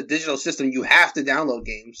since it's a digital system, you have to download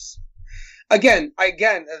games. Again,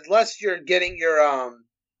 unless you're getting your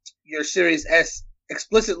Series S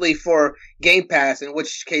explicitly for Game Pass, in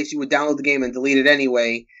which case you would download the game and delete it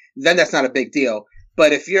anyway, then that's not a big deal.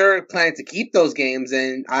 But if you're planning to keep those games,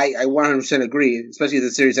 then I 100% agree, especially if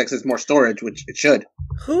the Series X has more storage, which it should.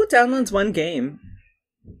 Who downloads one game?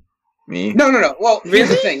 Me? No. Well, here's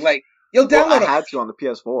the thing. Like, you'll download. I had to on the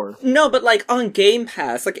PS4. No, but like on Game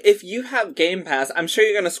Pass. Like, if you have Game Pass, I'm sure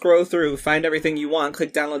you're gonna scroll through, find everything you want,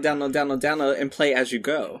 click download, and play as you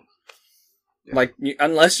go. Yeah. Like,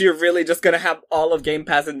 unless you're really just gonna have all of Game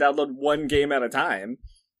Pass and download one game at a time.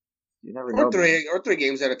 You never know. Or three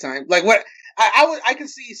games at a time. Like, what? I could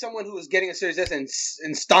see someone who was getting a Series S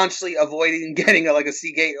and staunchly avoiding getting a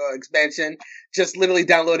Seagate expansion, just literally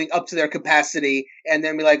downloading up to their capacity, and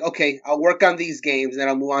then be like, okay, I'll work on these games, and then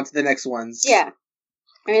I'll move on to the next ones. Yeah.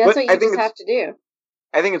 I mean, that's what you just have to do.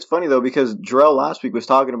 I think it's funny, though, because Jarrell last week was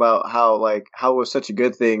talking about how it was such a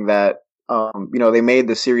good thing that, they made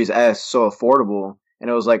the Series S so affordable,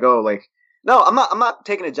 and it was like, no, I'm not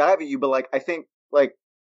taking a jive at you, but, I think,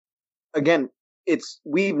 again,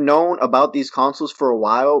 we've known about these consoles for a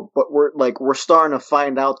while, but we're starting to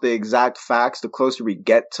find out the exact facts the closer we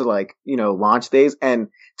get to launch days. And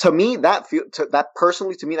to me, that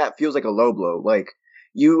feels like a low blow. Like,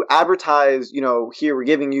 you advertise, here we're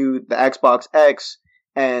giving you the Xbox X,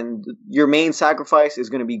 and your main sacrifice is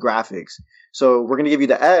going to be graphics. So we're going to give you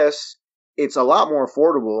the S. It's a lot more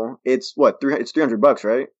affordable. It's it's $300,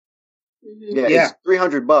 right? Mm-hmm. Yeah. It's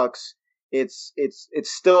 $300. It's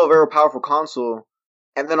still a very powerful console,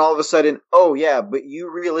 and then all of a sudden, but you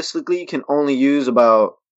realistically can only use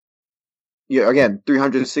about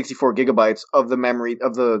 364 gigabytes of the memory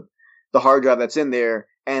of the hard drive that's in there,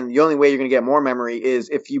 and the only way you're going to get more memory is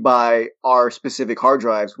if you buy our specific hard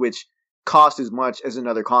drives, which cost as much as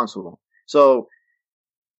another console. So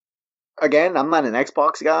again, I'm not an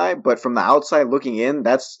Xbox guy, but from the outside looking in,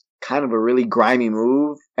 that's kind of a really grimy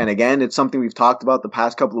move. And again, it's something we've talked about the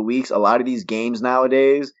past couple of weeks. A lot of these games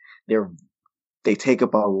nowadays, they take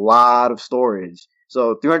up a lot of storage.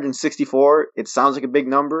 So 364, it sounds like a big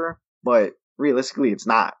number, but realistically it's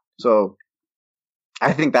not. So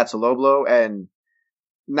I think that's a low blow. And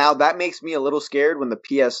now that makes me a little scared when the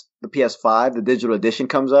PS5, the digital edition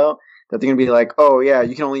comes out, that they're going to be like, oh yeah,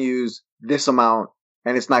 you can only use this amount,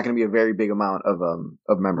 and it's not going to be a very big amount of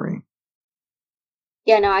memory.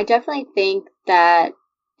 Yeah, no, I definitely think that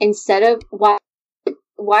instead of why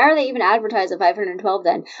are they even advertised at 512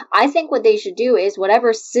 then? I think what they should do is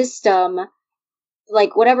whatever system,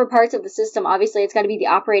 whatever parts of the system, obviously it's got to be the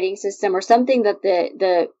operating system or something that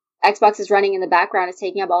the Xbox is running in the background is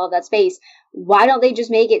taking up all of that space. Why don't they just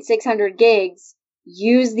make it 600 gigs,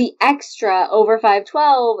 use the extra over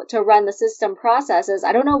 512 to run the system processes?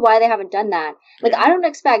 I don't know why they haven't done that. I don't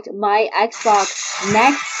expect my Xbox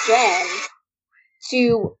next gen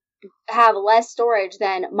to have less storage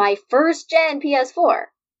than my first gen PS4.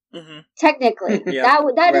 Mm-hmm. Technically. Yeah.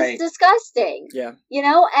 That is disgusting. Yeah.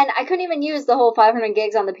 And I couldn't even use the whole 500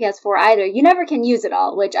 gigs on the PS4 either. You never can use it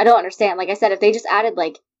all, which I don't understand. Like I said, if they just added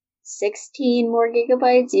 16 more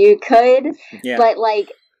gigabytes, you could. Yeah. But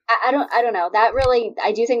I don't know. That really,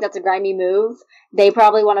 I do think that's a grimy move. They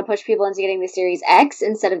probably want to push people into getting the Series X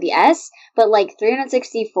instead of the S, but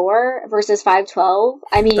 364 versus 512,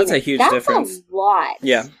 I mean, that's a huge difference. That's a lot.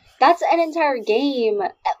 Yeah. That's an entire game.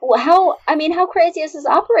 How crazy is this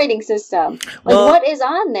operating system? What is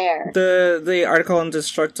on there? The article on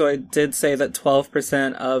Destructoid did say that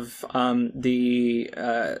 12% of the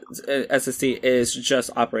SSD is just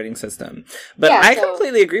operating system. But I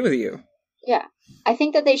completely agree with you. Yeah. I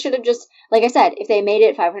think that they should have just, like I said, if they made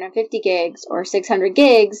it 550 gigs or 600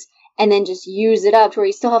 gigs and then just use it up to where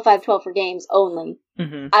you still have 512 for games only.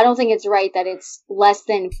 Mm-hmm. I don't think it's right that it's less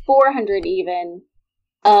than 400 even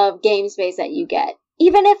of game space that you get.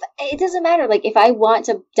 Even if it doesn't matter, like if I want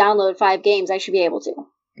to download 5 games, I should be able to.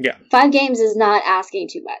 Yeah. 5 games is not asking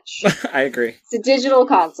too much. I agree. It's a digital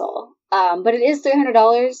console. But it is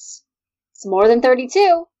 $300. It's more than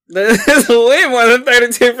 32. That's way more than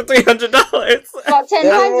 32 for $300. About 10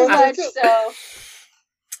 times as much, so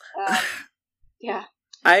yeah.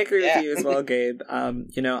 I agree with you as well, Gabe.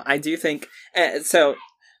 I do think so.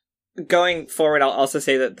 Going forward, I'll also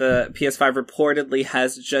say that the PS5 reportedly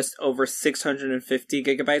has just over 650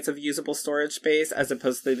 gigabytes of usable storage space as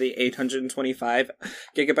opposed to the 825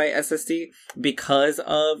 gigabyte SSD because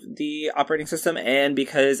of the operating system and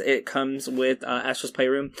because it comes with Astro's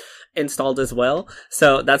Playroom installed as well.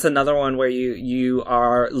 So that's another one where you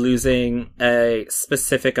are losing a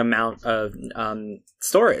specific amount of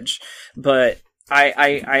storage. But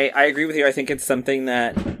I agree with you. I think it's something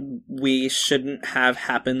that we shouldn't have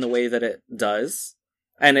happen the way that it does.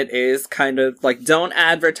 And it is kind of like, don't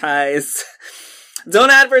advertise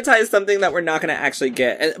something that we're not going to actually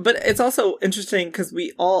get. But it's also interesting because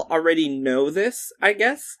we all already know this, I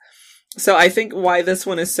guess. So I think why this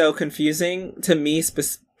one is so confusing to me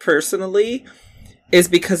personally is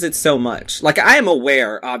because it's so much. Like, I am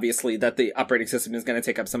aware, obviously, that the operating system is going to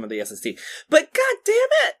take up some of the SSD. But god damn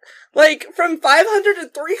it! Like, from 500 to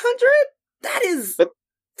 300? That is...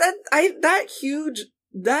 That's huge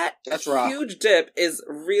dip is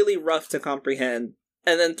really rough to comprehend.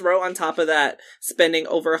 And then throw on top of that, spending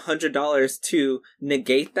over $100 to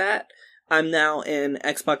negate that. I'm now in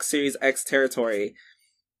Xbox Series X territory.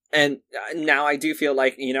 And now I do feel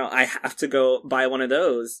like, I have to go buy one of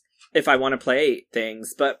those if I want to play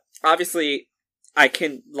things. But obviously, I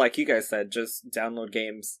can, like you guys said, just download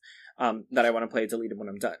games that I want to play, delete them when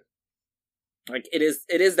I'm done. Like, it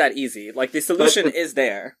is that easy. Like, the solution is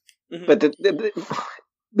there. Mm-hmm. But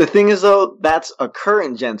the thing is, though, that's a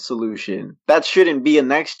current gen solution. That shouldn't be a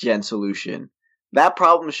next gen solution. That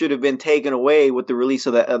problem should have been taken away with the release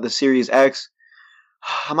of the Series X.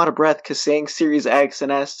 I'm out of breath because saying Series X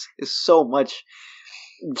and S is so much.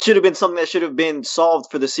 Should have been something that should have been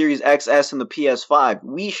solved for the Series XS and the PS5.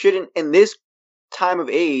 We shouldn't, in this time of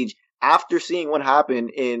age, after seeing what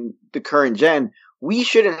happened in the current gen, we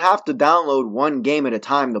shouldn't have to download one game at a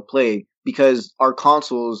time to play because our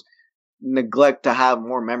consoles neglect to have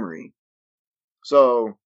more memory.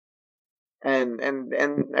 So, and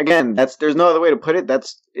again, there's no other way to put it.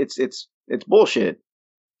 It's bullshit.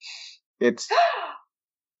 It's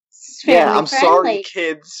I'm sorry,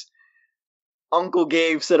 kids. Uncle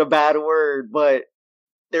Gabe said a bad word, but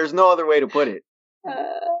there's no other way to put it.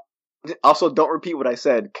 Also, don't repeat what I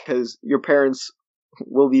said, because your parents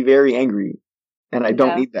will be very angry, and I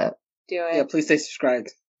don't need that. Do it. Yeah, please stay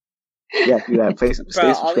subscribed. Yeah, do that. Please stay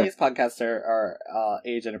subscribed. All these podcasts are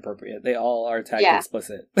age inappropriate. They all are tagged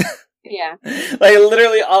explicit. Yeah. Like,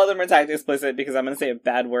 literally all of them are tagged explicit because I'm going to say a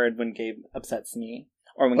bad word when Gabe upsets me,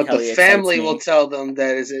 or when Kelly the family will tell them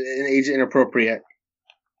that is an age inappropriate.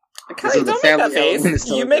 Kelly, don't make that face.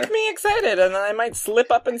 You make me excited, and then I might slip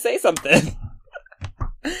up and say something.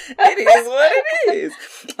 It is what it is.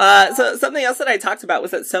 So something else that I talked about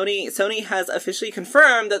was that Sony has officially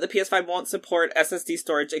confirmed that the PS5 won't support SSD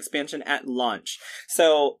storage expansion at launch.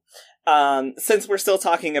 So, since we're still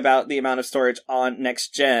talking about the amount of storage on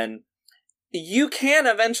next gen, you can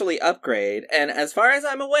eventually upgrade, and as far as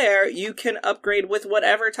I'm aware, you can upgrade with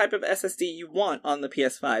whatever type of SSD you want on the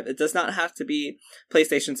PS5. It does not have to be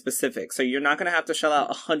PlayStation specific, so you're not going to have to shell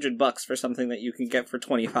out $100 for something that you can get for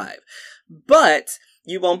 $25. But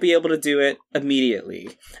you won't be able to do it immediately.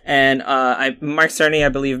 And Mark Cerny, I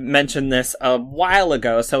believe, mentioned this a while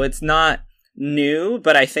ago, so it's not new,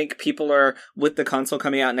 but I think people are, with the console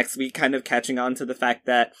coming out next week, kind of catching on to the fact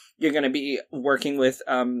that you're going to be working with,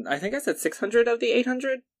 I think I said 600 of the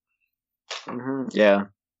 800? Mm-hmm. Yeah.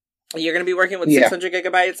 You're going to be working with 600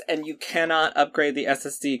 gigabytes, and you cannot upgrade the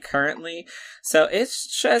SSD currently. So it's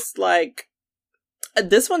just like,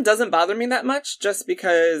 this one doesn't bother me that much, just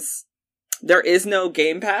because there is no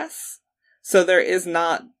Game Pass. So there is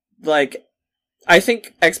not, like, I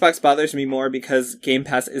think Xbox bothers me more because Game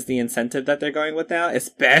Pass is the incentive that they're going with now,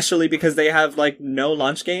 especially because they have, like, no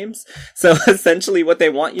launch games. So essentially what they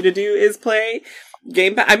want you to do is play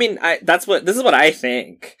Game Pass. I mean, this is what I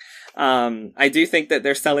think. I do think that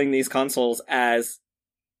they're selling these consoles as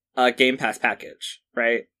a Game Pass package,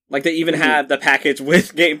 right? Like, they even have the package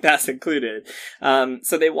with Game Pass included.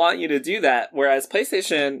 So they want you to do that. Whereas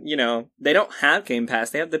PlayStation, they don't have Game Pass.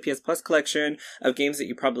 They have the PS Plus collection of games that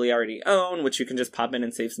you probably already own, which you can just pop in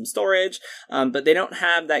and save some storage. But they don't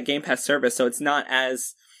have that Game Pass service, so it's not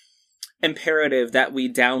as imperative that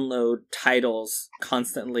we download titles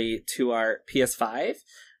constantly to our PS5?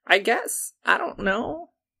 I guess. I don't know.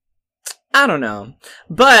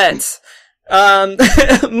 But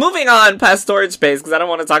moving on past storage space, because I don't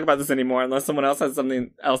want to talk about this anymore unless someone else has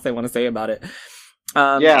something else they want to say about it.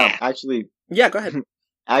 Yeah, go ahead.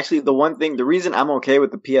 Actually, the reason I'm okay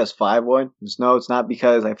with the PS5 one is it's not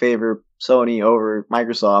because I favor Sony over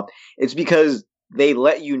Microsoft. It's because they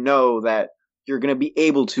let you know that you're going to be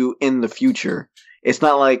able to in the future. It's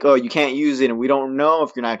not like, oh, you can't use it and we don't know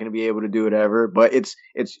if you're not going to be able to do it ever, but it's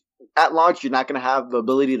at launch you're not going to have the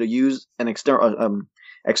ability to use an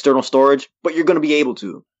external storage, but you're going to be able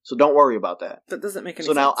to. So don't worry about that. That doesn't make any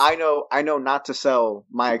sense. So now I know not to sell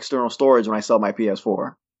my external storage when I sell my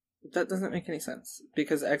PS4. That doesn't make any sense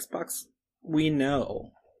because Xbox, we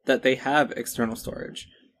know that they have external storage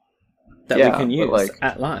that we can use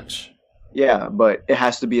at launch. Yeah, but it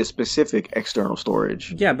has to be a specific external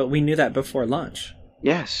storage. Yeah, but we knew that before launch.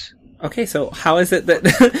 Yes. Okay, so how is it that...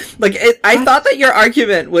 I thought that your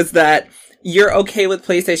argument was that you're okay with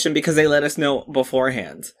PlayStation because they let us know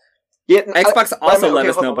beforehand. Yeah, Xbox also let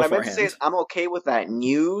us know beforehand. What I meant to say is I'm okay with that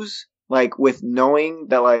news, with knowing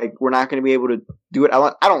that, we're not going to be able to do it.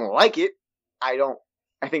 I don't like it. I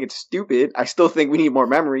think it's stupid. I still think we need more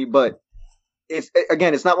memory, but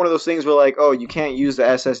it's not one of those things where you can't use the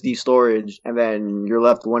SSD storage and then you're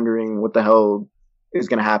left wondering what the hell is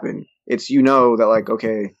going to happen. It's, that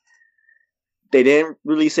okay, they didn't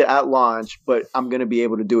release it at launch, but I'm going to be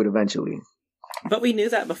able to do it eventually. But we knew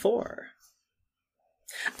that before.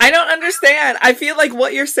 I don't understand. I feel like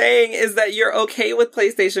what you're saying is that you're okay with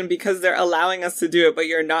PlayStation because they're allowing us to do it, but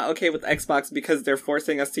you're not okay with Xbox because they're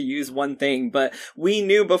forcing us to use one thing. But we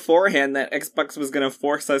knew beforehand that Xbox was going to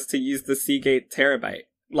force us to use the Seagate Terabyte.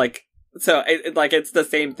 It's the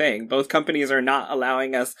same thing. Both companies are not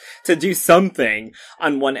allowing us to do something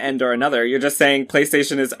on one end or another. You're just saying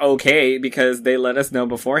PlayStation is okay because they let us know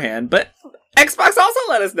beforehand, but Xbox also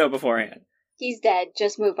let us know beforehand. He's dead.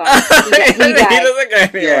 Just move on. He doesn't go anymore.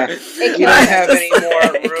 Yeah. We don't have any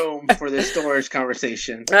more room for this storage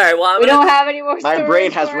conversation. All right, well, we don't have any more storage. My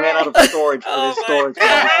brain has ran out of storage for this storage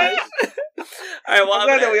conversation. All right, well, I'm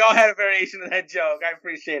glad that we all had a variation of that joke. I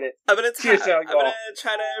appreciate it. I'm gonna try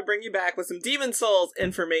to bring you back with some Demon's Souls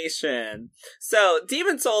information. So,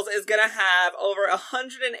 Demon's Souls is gonna have over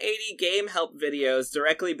 180 game help videos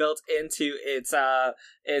directly built into its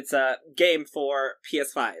game for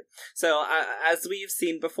PS5. So, as we've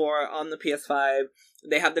seen before on the PS5,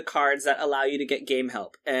 they have the cards that allow you to get game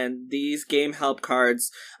help, and these game help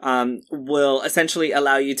cards will essentially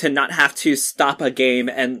allow you to not have to stop a game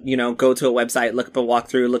and go to a website, look up a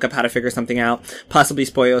walkthrough, look up how to figure something out, possibly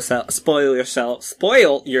spoil yourself.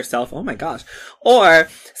 Oh my gosh! Or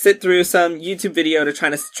sit through some YouTube video to try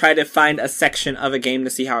to find a section of a game to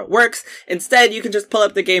see how it works. Instead, you can just pull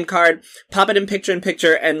up the game card, pop it in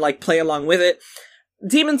picture, and play along with it.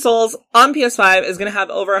 Demon's Souls on PS5 is going to have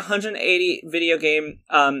over 180 video game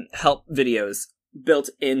help videos built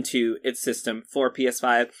into its system for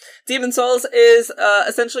PS5. Demon's Souls is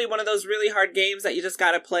essentially one of those really hard games that you just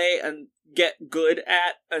gotta play and get good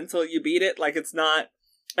at until you beat it. It's not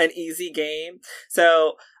an easy game.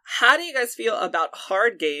 So, how do you guys feel about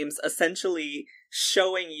hard games essentially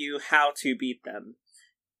showing you how to beat them?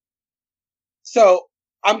 So,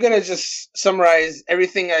 I'm gonna just summarize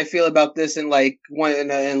everything I feel about this in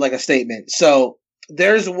a statement. So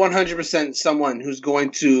there's 100% someone who's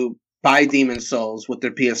going to buy Demon's Souls with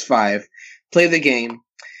their PS5, play the game,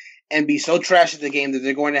 and be so trash at the game that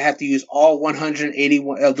they're going to have to use all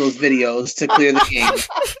 181 of those videos to clear the game.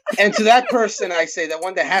 And to that person, I say that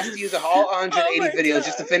one that has to use all 180 videos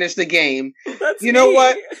just to finish the game. That's you know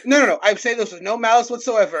what? No. I say this with no malice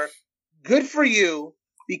whatsoever. Good for you,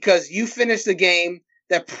 because you finished the game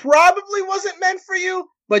that probably wasn't meant for you,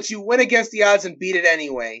 but you went against the odds and beat it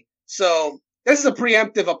anyway. So this is a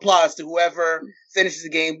preemptive applause to whoever finishes the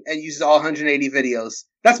game and uses all 180 videos.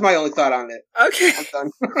 That's my only thought on it. Okay. I'm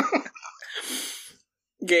done.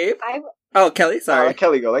 Gabe? Kelly, sorry. Let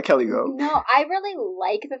Kelly go. No, I really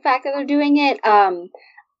like the fact that they're doing it.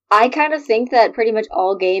 I kind of think that pretty much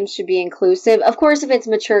all games should be inclusive. Of course, if it's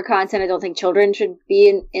mature content, I don't think children should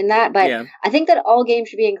be in that, but yeah. I think that all games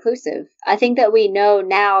should be inclusive. I think that we know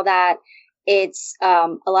now that it's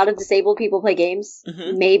a lot of disabled people play games.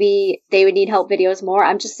 Mm-hmm. Maybe they would need help videos more.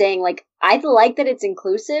 I'm just saying, I like that it's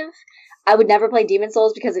inclusive. I would never play Demon's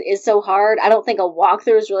Souls because it is so hard. I don't think a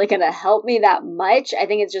walkthrough is really going to help me that much. I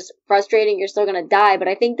think it's just frustrating. You're still going to die, but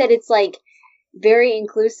I think that it's very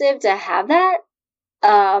inclusive to have that.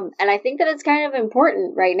 And I think that it's kind of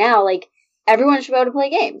important right now. Everyone should be able to play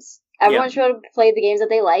games. Everyone should be able to play the games that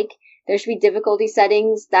they like. there should be difficulty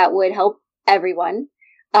settings that would help everyone.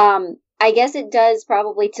 I guess it does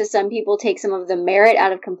probably to some people take some of the merit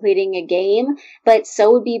out of completing a game, but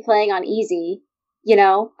so would be playing on easy. You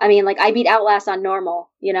know, I mean, like, I beat Outlast on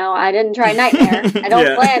normal, you know, I didn't try Nightmare. I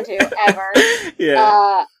don't plan to, ever.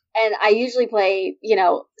 Yeah. And I usually play, you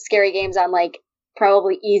know, scary games on, like,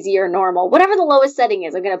 probably easy or normal. Whatever the lowest setting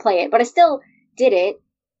is, I'm going to play it. But I still did it.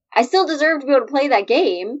 I still deserve to be able to play that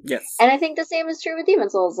game. Yes. And I think the same is true with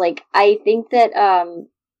Demon's Souls. Like, I think that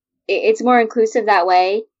it's more inclusive that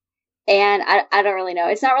way. And I don't really know.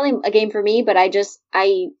 It's not really a game for me, but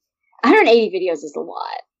 180 videos is a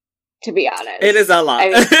lot. To be honest, it is a lot. I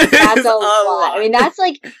mean, that's a lot. I mean, that's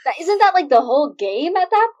like, isn't that like the whole game at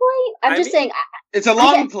that point? I'm just saying, it's a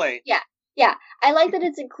long play. Yeah. I like that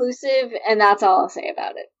it's inclusive, and that's all I'll say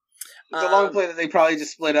about it. It's a long play that they probably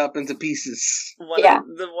just split up into pieces.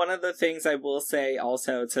 One of the things I will say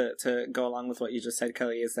also to go along with what you just said,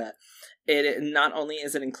 Kelly, is that it not only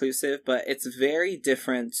is it inclusive, but it's very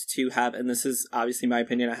different to have. And this is obviously my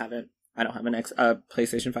opinion. I don't have an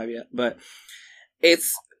PlayStation 5 yet, but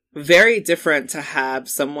it's very different to have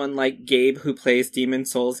someone like Gabe who plays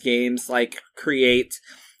Demon's Souls games like create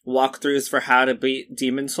walkthroughs for how to beat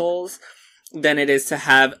Demon's Souls than it is to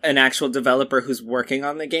have an actual developer who's working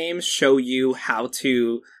on the game show you how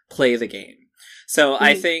to play the game. So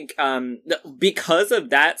I think because of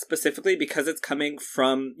that specifically, because it's coming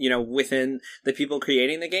from, you know, within the people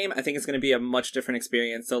creating the game, I think it's going to be a much different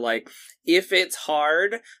experience. So like, if it's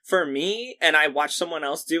hard for me and I watch someone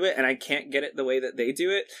else do it and I can't get it the way that they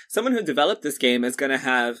do it, someone who developed this game is going to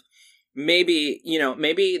have maybe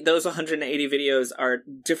those 180 videos are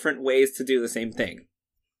different ways to do the same thing.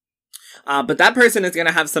 But that person is going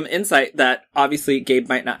to have some insight that obviously Gabe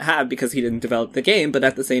might not have because he didn't develop the game. But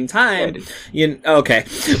at the same time, but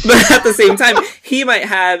at the same time, he might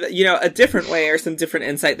have, you know, a different way or some different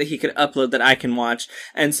insight that he could upload that I can watch.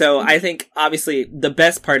 And so I think obviously the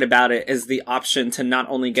best part about it is the option to not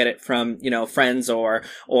only get it from, you know, friends or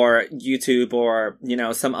YouTube or, you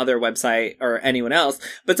know, some other website or anyone else,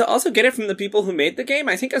 but to also get it from the people who made the game,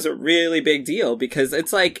 I think is a really big deal because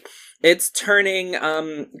it's like, it's turning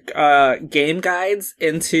game guides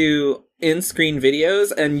into in-screen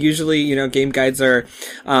videos, and usually, you know, game guides are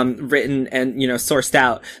written and, you know, sourced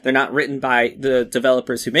out. They're not written by the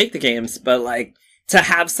developers who make the games, but like to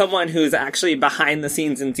have someone who's actually behind the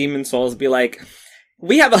scenes in Demon's Souls be like,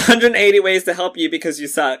 we have 180 ways to help you because you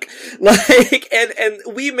suck. Like, and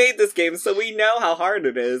we made this game, so we know how hard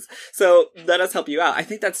it is. So let us help you out. I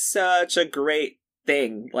think that's such a great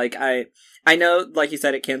thing. Like, I know, like you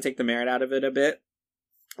said, it can take the merit out of it a bit,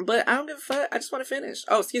 but I don't give a fuck. I just want to finish.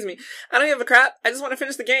 Oh, excuse me. I don't give a crap. I just want to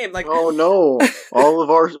finish the game. Like, oh no, all of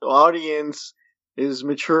our audience is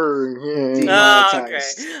mature. Okay.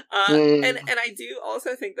 And I do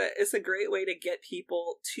also think that it's a great way to get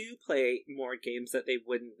people to play more games that they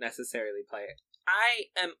wouldn't necessarily play. I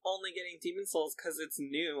am only getting Demon's Souls because it's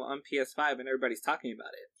new on PS5 and everybody's talking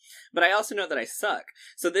about it. But I also know that I suck.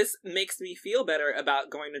 So this makes me feel better about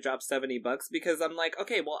going to drop $70 because I'm like,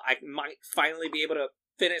 okay, well, I might finally be able to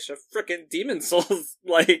finish a frickin' Demon's Souls,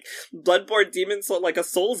 like Bloodborne Demon's Souls, like a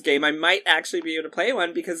Souls game. I might actually be able to play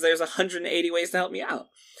one because there's 180 ways to help me out.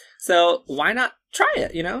 So why not try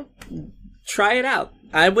it, you know? Try it out.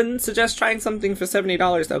 I wouldn't suggest trying something for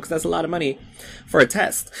 $70 though, because that's a lot of money for a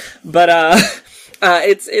test. But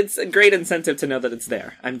it's a great incentive to know that it's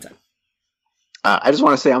there. I'm done. I just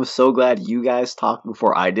want to say I'm so glad you guys talked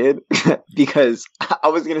before I did, because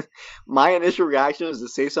my initial reaction was to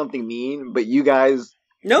say something mean, but you guys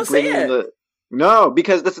say it. No,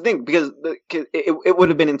 because that's the thing. Because it would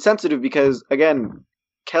have been insensitive. Because again,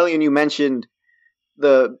 Kelly and you mentioned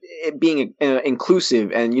it being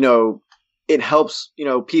inclusive, and you know, it helps, you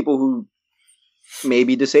know, people who may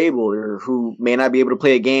be disabled or who may not be able to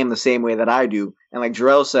play a game the same way that I do. And like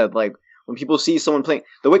Jarrell said, like when people see someone playing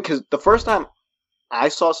because the first time I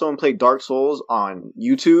saw someone play Dark Souls on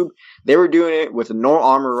YouTube, they were doing it with no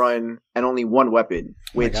armor run and only one weapon,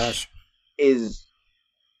 which is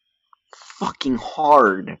fucking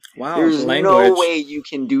hard. Wow, there's no way you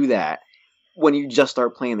can do that when you just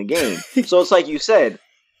start playing the game. So it's like you said,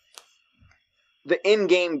 the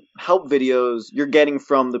in-game help videos you're getting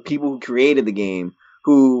from the people who created the game,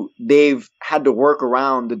 who they've had to work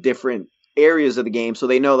around the different areas of the game, so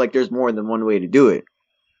they know like there's more than one way to do it.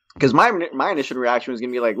 Because my initial reaction was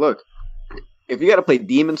gonna be like, look, if you got to play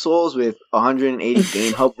Demon's Souls with 180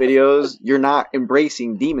 game help videos, you're not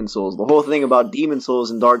embracing Demon's Souls. The whole thing about Demon's Souls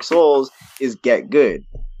and Dark Souls is get good.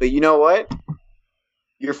 But you know what?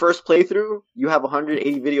 your first playthrough, you have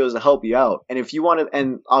 180 videos to help you out. And if you want to,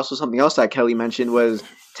 and also something else that Kelly mentioned was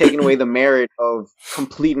taking away the merit of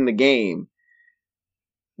completing the game.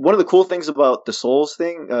 One of the cool things about the Souls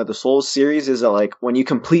thing, the Souls series, is that like when you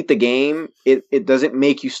complete the game, it doesn't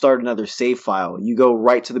make you start another save file. You go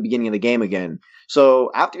right to the beginning of the game again.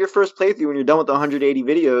 So after your first playthrough, when you're done with the 180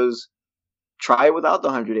 videos, try it without the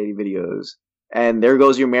 180 videos. And there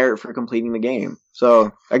goes your merit for completing the game.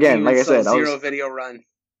 So again, like I said, zero video run.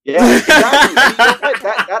 Yeah, exactly.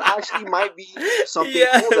 that actually might be something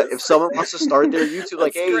cool. That if someone wants to start their YouTube,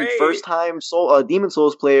 like, hey, great. First time Demon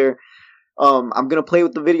Souls player, I'm gonna play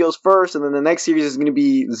with the videos first, and then the next series is gonna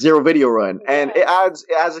be zero video run, and it adds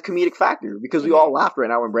a comedic factor because we all laughed right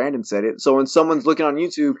now when Brandon said it. So when someone's looking on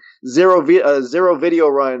YouTube, zero video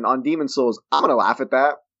run on Demon Souls, I'm gonna laugh at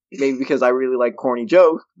that, maybe because I really like corny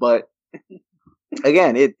jokes, but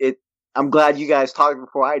again, I'm glad you guys talked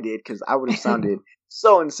before I did because I would have sounded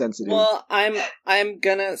so insensitive. Well, I'm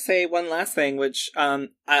gonna say one last thing, which I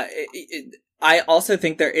also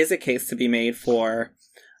think there is a case to be made for,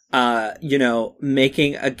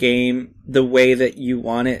 making a game the way that you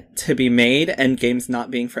want it to be made, and games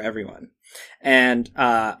not being for everyone. And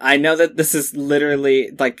I know that this is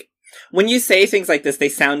literally like, when you say things like this, they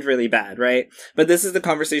sound really bad, right? But this is the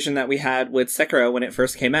conversation that we had with Sekiro when it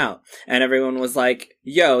first came out. And everyone was like,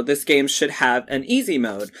 yo, this game should have an easy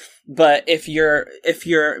mode. But if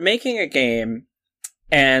you're making a game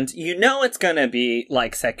and you know it's gonna be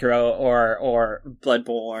like Sekiro or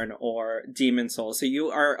Bloodborne or Demon Souls, so you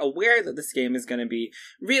are aware that this game is gonna be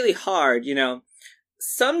really hard,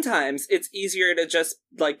 sometimes it's easier to just,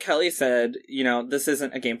 like Kelly said, this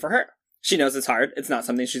isn't a game for her. She knows it's hard. It's not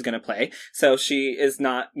something she's going to play. So she is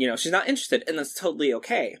not, she's not interested, and that's totally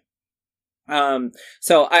okay.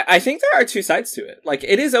 So I think there are two sides to it. Like,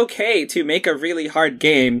 it is okay to make a really hard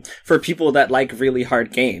game for people that like really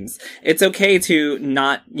hard games. It's okay to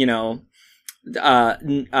not,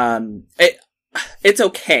 it's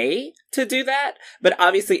okay to do that, but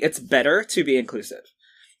obviously it's better to be inclusive.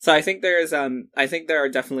 So I think there are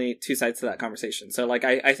definitely two sides to that conversation. So like,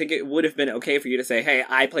 I think it would have been okay for you to say, hey,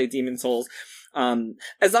 I play Demon Souls,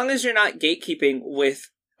 as long as you're not gatekeeping with,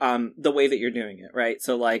 the way that you're doing it, right?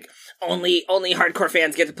 So like, only hardcore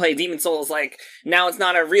fans get to play Demon Souls, like, now it's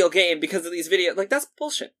not a real game because of these videos. Like, that's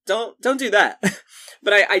bullshit. Don't do that.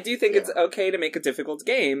 But I do think it's okay to make a difficult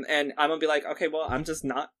game, and I'm gonna be like, okay, well, I'm just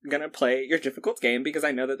not gonna play your difficult game because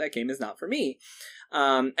I know that game is not for me.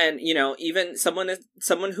 And even someone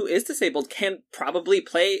who is disabled can probably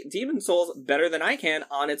play Demon Souls better than I can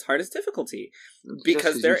on its hardest difficulty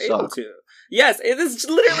because they're able to. Yes, it is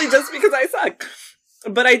literally just because I suck.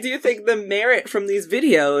 But I do think the merit from these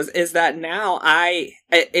videos is that now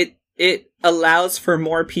it allows for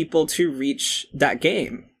more people to reach that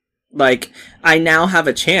game. Like, I now have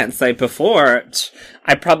a chance. Like, before,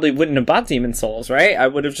 I probably wouldn't have bought Demon Souls, right? I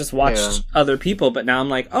would have just watched other people, but now I'm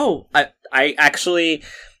like, oh, I actually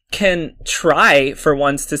can try for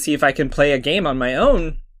once to see if I can play a game on my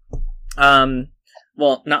own.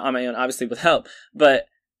 Well, not on my own, obviously with help, but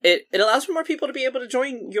it allows for more people to be able to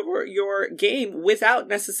join your game without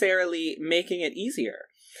necessarily making it easier.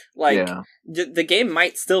 Like, the game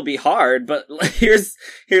might still be hard, but here's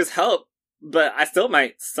help, but I still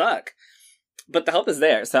might suck. But the help is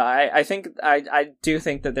there. So I think, I do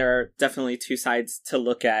think that there are definitely two sides to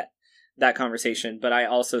look at that conversation, but I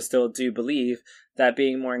also still do believe that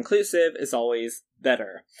being more inclusive is always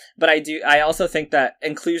better. But I also think that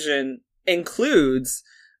inclusion includes,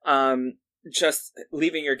 just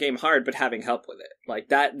leaving your game hard but having help with it. Like,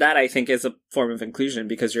 that I think is a form of inclusion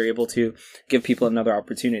because you're able to give people another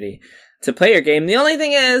opportunity to play your game. The only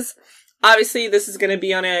thing is, obviously, this is going to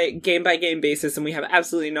be on a game-by-game basis, and we have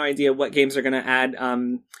absolutely no idea what games are going to add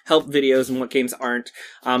help videos and what games aren't.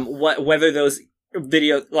 Whether those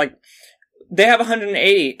videos, like, they have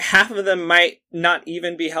 180. Half of them might not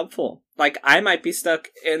even be helpful. Like, I might be stuck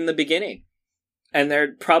in the beginning, and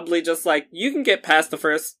they're probably just like, you can get past the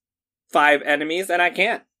first 5 enemies, and I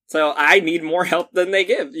can't. So I need more help than they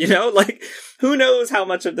give, Like, who knows how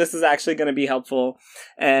much of this is actually going to be helpful,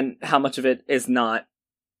 and how much of it is not.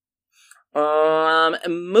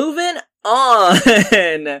 Moving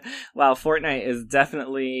on. Wow, Fortnite is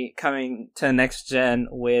definitely coming to next gen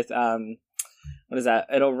with, what is that?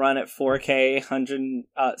 It'll run at 4K,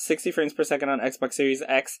 60 frames per second on Xbox Series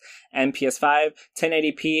X and PS5,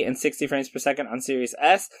 1080p and 60 frames per second on Series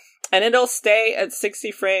S, and it'll stay at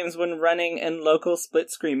 60 frames when running in local split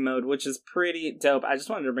screen mode, which is pretty dope. I just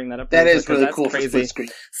wanted to bring that up. That is really cool for split screen.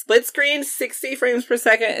 Split screen, 60 frames per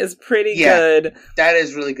second is pretty good. That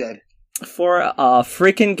is really good. for a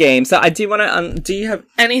freaking game. So I do want to. Do you have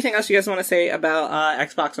anything else you guys want to say about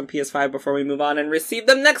Xbox and PS5 before we move on and receive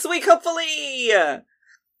them next week? Hopefully.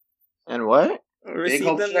 And what?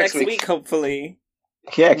 Receive them next week. Hopefully.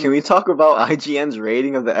 Yeah, can we talk about IGN's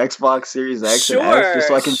rating of the Xbox Series X and S just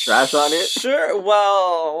so I can trash on it? Sure.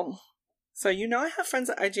 Well, so I have friends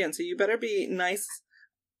at IGN, so you better be nice.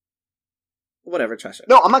 Whatever, trash it.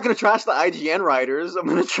 No, I'm not going to trash the IGN writers. I'm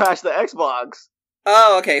going to trash the Xbox.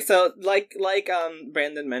 Oh, okay. So, like,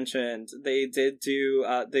 Brandon mentioned, they did do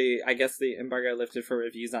I guess the embargo lifted for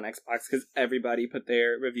reviews on Xbox because everybody put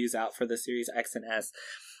their reviews out for the Series X and S.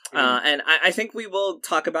 And I think we will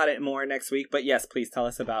talk about it more next week. But yes, please tell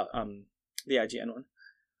us about the IGN one.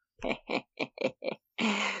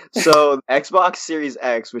 So, Xbox Series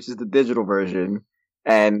X, which is the digital version,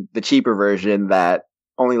 and the cheaper version that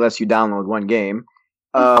only lets you download one game.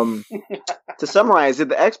 To summarize it,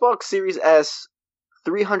 the Xbox Series S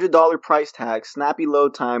 $300 price tag, snappy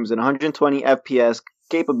load times, and 120 FPS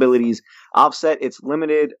capabilities offset its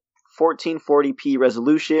limited 1440p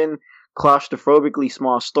resolution, claustrophobically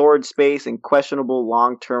small storage space, and questionable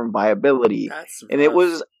long-term viability. And it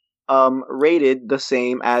was rated the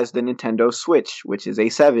same as the Nintendo Switch, which is a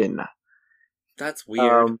 7. That's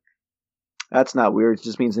weird. That's not weird. It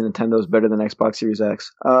just means the Nintendo's better than Xbox Series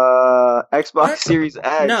X. Xbox Series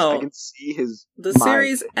X, no. I can see his The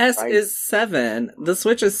Series S is 7. The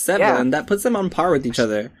Switch is 7. Yeah. That puts them on par with each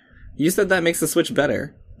other. You said that makes the Switch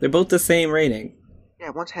better. They're both the same rating. Yeah,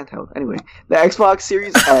 one's handheld. Anyway, the Xbox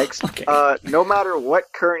Series X, okay. No matter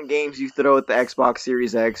what current games you throw at the Xbox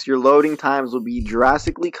Series X, your loading times will be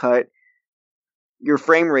drastically cut, your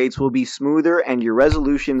frame rates will be smoother, and your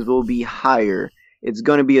resolutions will be higher. It's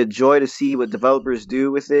going to be a joy to see what developers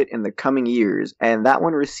do with it in the coming years, and that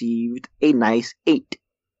one received a nice 8.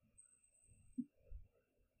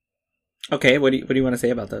 Okay, what do you want to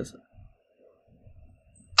say about those?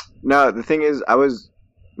 No, the thing is,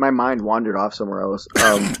 my mind wandered off somewhere else.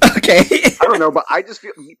 Okay. I don't know, but I just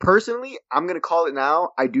feel, personally, I'm going to call it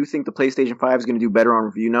now. I do think the PlayStation 5 is going to do better on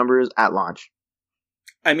review numbers at launch.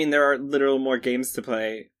 I mean, there are literal more games to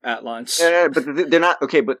play at launch. Yeah, but they're not,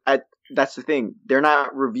 okay, but that's the thing. They're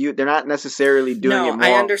not necessarily doing it more.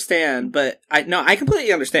 I understand, but I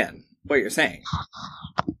completely understand what you're saying.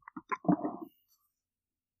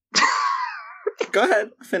 Go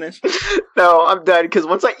ahead, finish. No, I'm done, because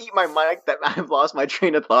once I eat my mic, I've lost my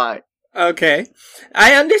train of thought. Okay.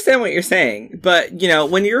 I understand what you're saying, but,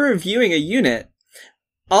 when you're reviewing a unit,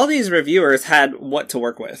 all these reviewers had what to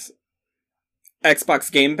work with?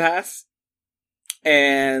 Xbox Game Pass,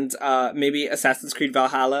 and maybe Assassin's Creed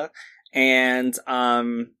Valhalla, and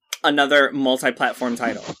another multi-platform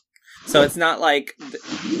title. So it's not like...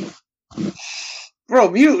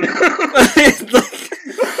 Bro, mute!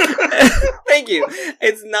 Thank you.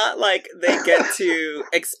 It's not like they get to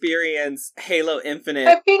experience Halo Infinite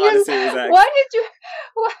on the Series X. Why'd you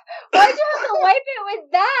have to wipe it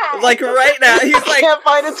with that? Like right now, he's like... I can't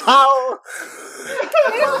find a towel!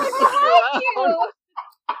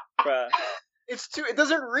 Bruh. It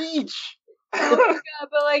doesn't reach! Oh my god,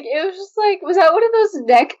 but it was just was that one of those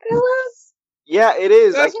neck pillows? Yeah, it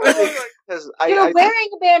is. You're wearing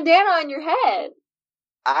a bandana on your head.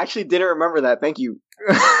 I actually didn't remember that. Thank you.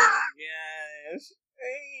 Yes.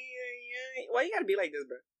 Why you gotta be like this,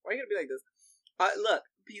 bro? Why you gotta be like this? Look,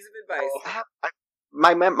 piece of advice.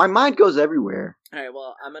 My mind goes everywhere. Alright,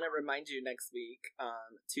 well, I'm gonna remind you next week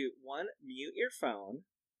to, 1, mute your phone.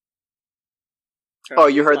 Oh,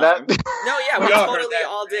 you heard that? No, yeah, we totally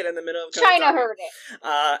all did in the middle of China heard it.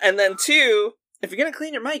 And then 2, if you're gonna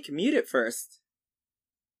clean your mic, mute it first.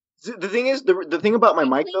 The thing is, the thing about my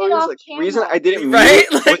mic though is the reason I didn't mute it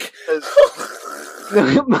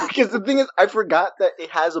because the thing is I forgot that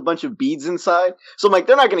it has a bunch of beads inside. So I'm like,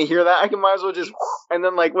 they're not gonna hear that. I might as well just and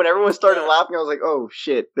then when everyone started laughing, I was like, oh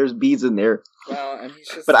shit, there's beads in there. Well, and he's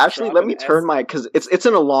just. But actually, let me turn because it's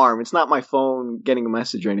an alarm. It's not my phone getting a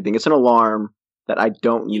message or anything. It's an alarm that I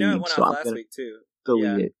don't need. It went off last week too.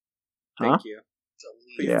 Delete it. Thank you.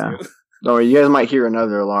 Please do. No, you guys might hear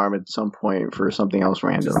another alarm at some point for something else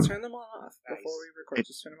random. Just turn them all off before we record.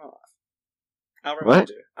 Just turn them all off. I'll remind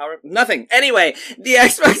you. Nothing. Anyway, the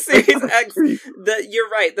Xbox Series X. You're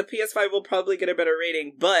right. The PS5 will probably get a better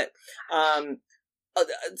rating, but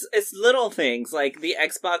it's little things like the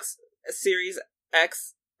Xbox Series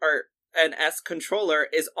X or an S controller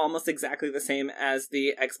is almost exactly the same as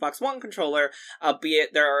the Xbox One controller,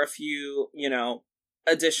 albeit there are a few,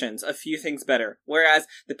 additions, a few things better. Whereas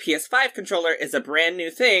the PS5 controller is a brand new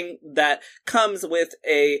thing that comes with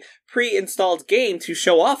a pre-installed game to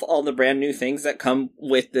show off all the brand new things that come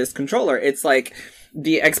with this controller. It's like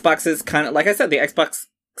the Xbox is kind of, like I said, the Xbox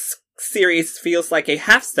series feels like a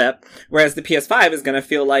half step, whereas the PS5 is going to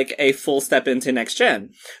feel like a full step into next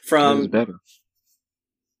gen. From better.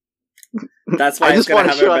 That's why it's going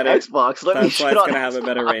to have a better Xbox. That's why it's going to have a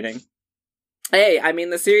better rating. Hey, I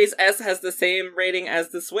mean, the Series S has the same rating as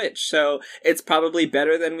the Switch, so it's probably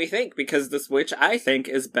better than we think, because the Switch, I think,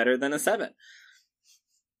 is better than a 7.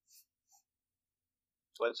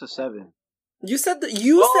 What's a 7? You said that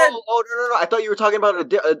Oh, no. I thought you were talking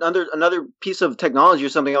about another piece of technology or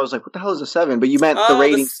something. I was like, what the hell is a 7? But you meant the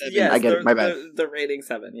rating 7. Yes, I get it. My bad. The rating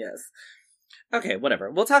 7, yes. Okay, whatever.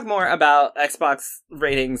 We'll talk more about Xbox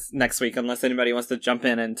ratings next week, unless anybody wants to jump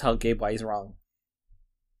in and tell Gabe why he's wrong.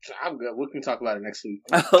 I'm good. We can talk about it next week.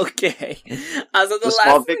 Okay. So the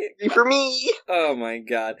small victory for me. Oh my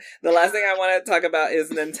god. The last thing I want to talk about is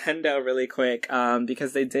Nintendo really quick,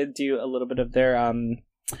 because they did do a little bit of their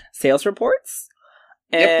sales reports.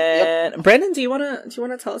 And yep. Brandon, do you want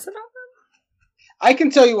to tell us about them? I can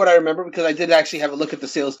tell you what I remember because I did actually have a look at the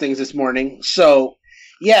sales things this morning. So,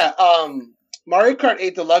 yeah, Mario Kart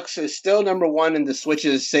 8 Deluxe is still number one in the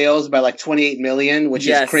Switch's sales by like 28 million, which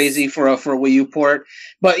is crazy for a Wii U port.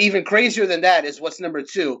 But even crazier than that is what's number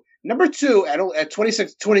two. Number two at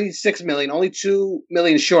 26 million, only 2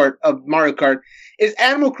 million short of Mario Kart, is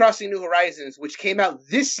Animal Crossing New Horizons, which came out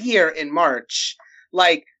this year in March.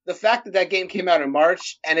 Like, the fact that game came out in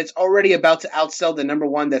March and it's already about to outsell the number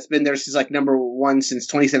one that's been there since like number one since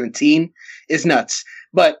 2017 is nuts.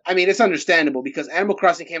 But, I mean, it's understandable because Animal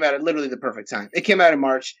Crossing came out at literally the perfect time. It came out in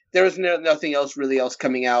March. There was nothing else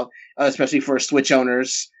coming out, especially for Switch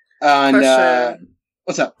owners.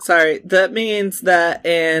 What's up? Sorry, that means that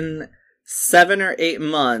in 7 or 8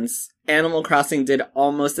 months, Animal Crossing did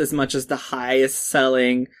almost as much as the highest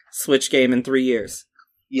selling Switch game in 3 years.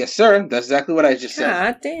 Yes, sir. That's exactly what I just said.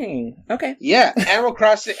 God dang. Okay. Yeah, Animal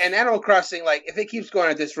Crossing, like, if it keeps going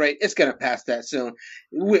at this rate, it's going to pass that soon.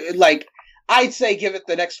 I'd say give it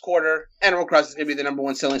the next quarter. Animal Crossing is going to be the number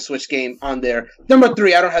one selling Switch game on there. Number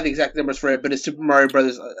 3, I don't have the exact numbers for it, but it's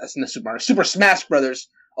Super Smash Brothers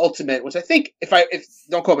Ultimate, which I think, if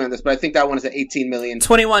don't quote me on this, but I think that one is at 18 million.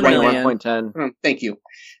 21 million. 21.10. Thank you.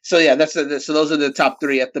 So yeah, so those are the top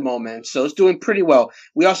 3 at the moment. So it's doing pretty well.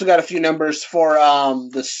 We also got a few numbers for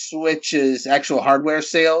the Switch's actual hardware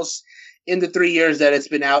sales. In the 3 years that it's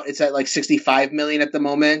been out, it's at like 65 million at the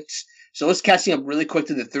moment. So it's catching up really quick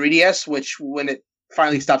to the 3DS, which when it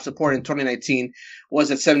finally stopped support in 2019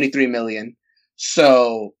 was at 73 million.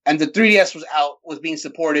 So, and the 3DS was being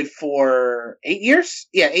supported for 8 years?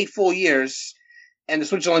 Yeah, 8 full years. And the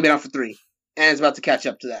Switch has only been out for 3. And it's about to catch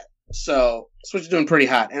up to that. So, Switch is doing pretty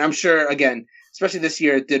hot. And I'm sure, again, especially this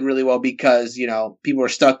year, it did really well because, people were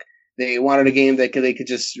stuck. They wanted a game that they could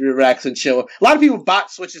just relax and chill. A lot of people bought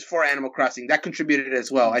Switches for Animal Crossing. That contributed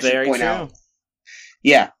as well, I should point out.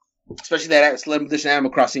 Yeah. Especially that limited edition Animal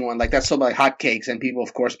Crossing one. Like, that sold like hotcakes. And people,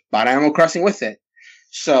 of course, bought Animal Crossing with it.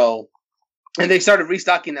 So... And they started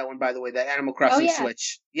restocking that one, by the way, that Animal Crossing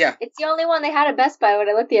Switch. Yeah. It's the only one they had at Best Buy when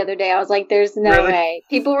I looked the other day. I was like, there's no way.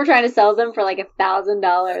 People were trying to sell them for like $1,000.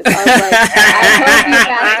 I was like, I hope you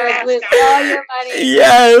bastards lose all your money.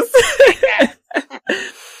 Yes.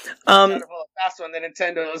 Fast one, the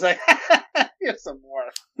Nintendo was like, here's some more.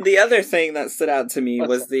 The other thing that stood out to me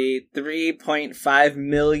was the 3.5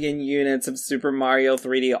 million units of Super Mario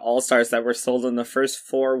 3D All-Stars that were sold in the first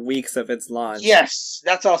 4 weeks of its launch. Yes,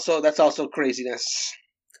 that's also craziness.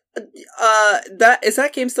 Is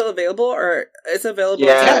that game still available, or is it available?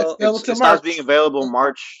 Yeah, it starts being available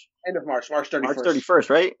end of March 31st. March 31st,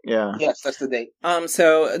 right? Yeah. Yes, that's the date.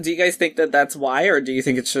 So do you guys think that that's why, or do you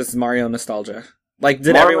think it's just Mario nostalgia? Like,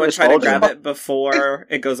 did everyone try to grab it before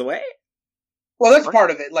it goes away? Well, that's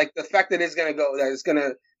part of it. Like, the fact that it's going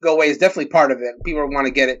to go away is definitely part of it. People want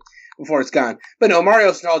to get it before it's gone. But no, Mario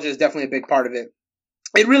nostalgia is definitely a big part of it.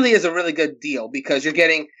 It really is a really good deal because you're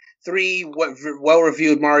getting 3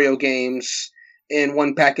 well-reviewed Mario games in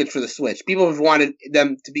one package for the Switch. People have wanted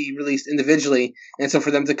them to be released individually, and so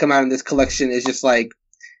for them to come out in this collection is just like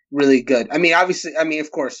really good. I mean, obviously,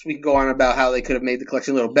 of course, we can go on about how they could have made the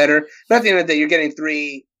collection a little better, but at the end of the day, you're getting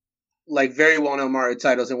 3 like very well-known Mario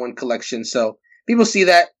titles in one collection. So people see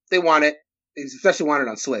that, they want it, they especially want it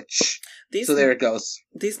on Switch. So there it goes.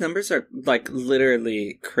 These numbers are like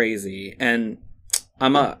literally crazy, and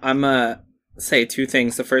I'm a say 2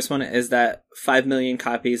 things. The first one is that 5 million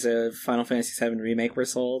copies of Final Fantasy VII Remake were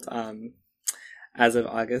sold as of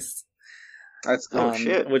August. That's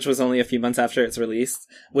shit. Which was only a few months after its release,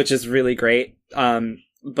 which is really great.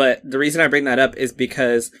 But the reason I bring that up is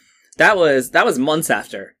because that was months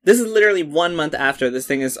after. This is literally 1 month after this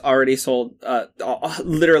thing is already sold,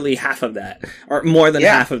 literally half of that, or more than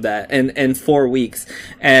half of that in 4 weeks.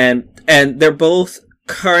 And they're both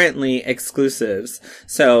currently exclusives.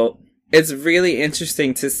 So it's really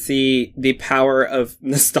interesting to see the power of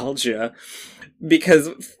nostalgia, because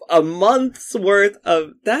a month's worth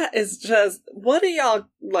of that is just, what are you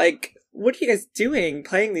guys doing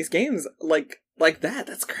playing these games like that?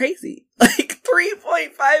 That's crazy. Like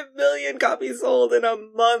 3.5 million copies sold in a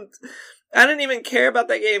month. I didn't even care about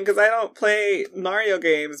that game because I don't play Mario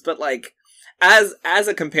games, but like, as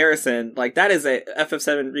a comparison, like, that is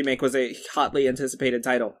FF7 Remake was a hotly anticipated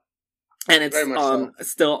title. And it's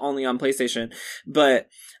still only on PlayStation. But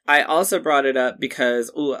I also brought it up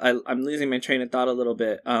because I'm losing my train of thought a little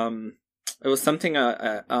bit. It was something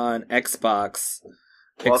on Xbox.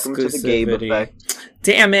 Welcome to the game effect.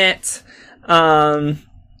 Damn it! What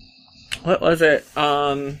was it?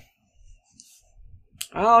 Oh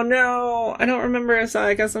no, I don't remember, so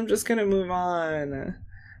I guess I'm just gonna move on.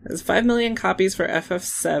 There's 5 million copies for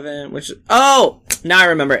FF7, which... Oh! Now I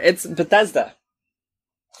remember. It's Bethesda.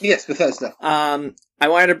 Yes, Bethesda. I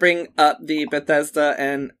wanted to bring up the Bethesda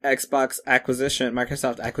and Xbox acquisition,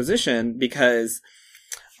 Microsoft acquisition, because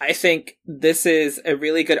I think this is a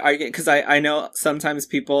really good argument, because I know sometimes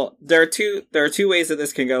people... There are two ways that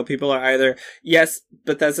this can go. People are either, yes,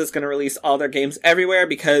 Bethesda's going to release all their games everywhere,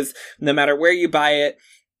 because no matter where you buy it,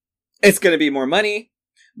 it's going to be more money.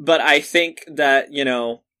 But I think that,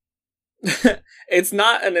 it's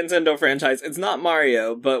not a Nintendo franchise, it's not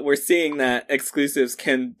Mario, but we're seeing that exclusives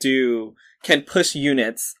can push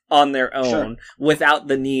units on their own without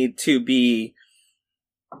the need to be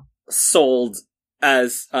sold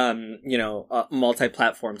as,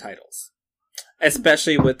 multi-platform titles.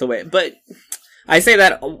 Especially with the way, but I say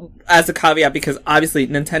that as a caveat because obviously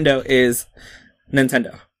Nintendo is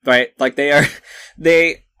Nintendo, right? Like they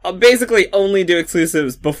basically only do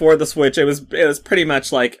exclusives before the Switch. It was pretty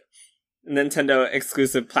much like Nintendo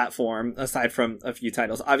exclusive platform aside from a few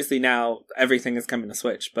titles. Obviously now everything is coming to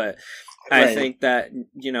Switch, but right. I think that,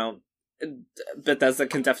 Bethesda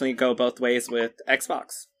can definitely go both ways with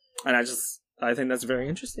Xbox. And I think that's very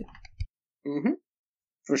interesting. Mm-hmm.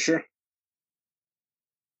 For sure.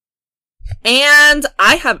 And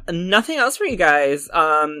I have nothing else for you guys.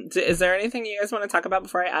 Is there anything you guys want to talk about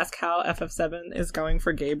before I ask how FF7 is going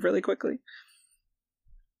for Gabe really quickly?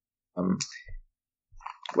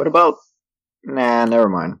 What about... Nah, never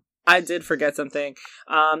mind. I did forget something.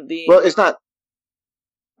 Well, it's not...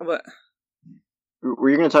 What?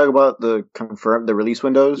 Were you going to talk about the release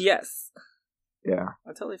windows? Yes. Yeah. I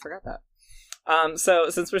totally forgot that.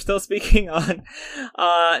 So since we're still speaking on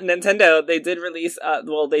Nintendo, they did release,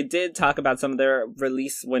 they did talk about some of their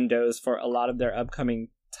release windows for a lot of their upcoming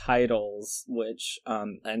titles, which,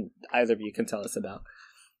 and either of you can tell us about.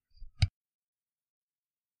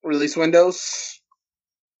 Release windows?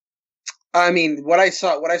 I mean, what I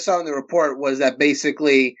saw in the report was that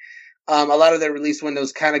basically, a lot of their release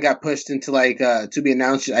windows kind of got pushed into to be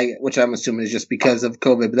announced, which I'm assuming is just because of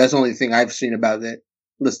COVID, but that's the only thing I've seen about it.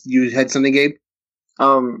 You had something, Gabe?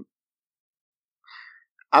 I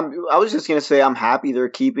was just gonna say I'm happy they're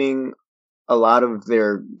keeping a lot of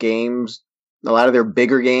their games, a lot of their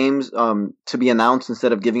bigger games, to be announced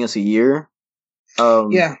instead of giving us a year.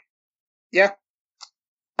 Yeah.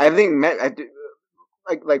 I think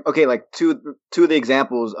two of the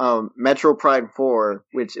examples, Metro Prime 4,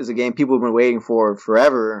 which is a game people have been waiting for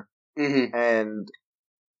forever, and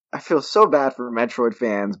I feel so bad for Metroid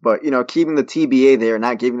fans, but, keeping the TBA there,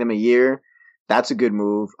 not giving them a year, that's a good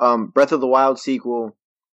move. Breath of the Wild sequel,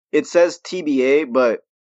 it says TBA, but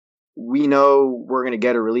we know we're going to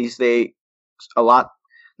get a release date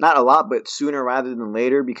not a lot, but sooner rather than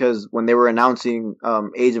later, because when they were announcing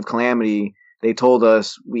Age of Calamity, they told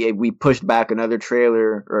us we pushed back another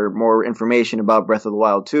trailer or more information about Breath of the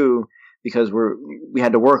Wild 2 because we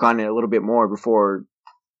had to work on it a little bit more before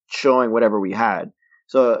showing whatever we had.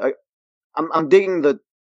 So I'm digging the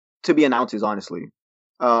to be announces, honestly,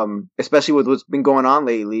 especially with what's been going on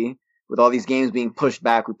lately, with all these games being pushed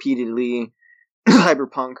back repeatedly,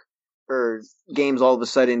 Cyberpunk or games all of a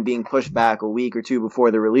sudden being pushed back a week or two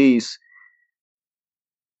before the release.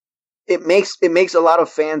 It makes a lot of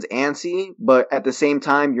fans antsy, but at the same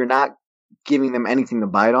time, you're not giving them anything to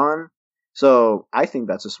bite on. So I think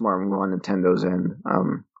that's a smart move on Nintendo's end.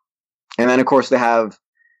 And then of course they have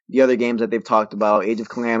the other games that they've talked about, Age of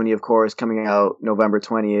Calamity, of course, coming out November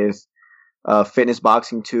 20th, Fitness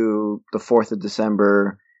Boxing 2, the 4th of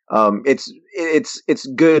December. It's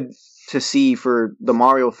good to see for the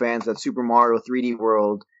Mario fans that Super Mario 3D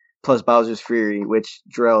World plus Bowser's Fury, which,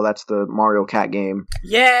 Drell, that's the Mario Kart game.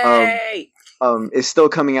 Yay! Is still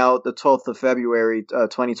coming out the 12th of February,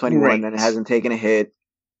 2021, right. And it hasn't taken a hit.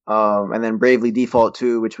 And then Bravely Default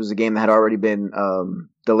 2, which was a game that had already been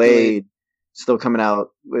delayed. still coming out.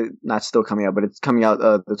 Not still coming out, but it's coming out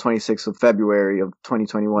the 26th of February of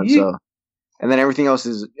 2021. Yeah. So, and then everything else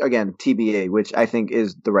is again TBA, which I think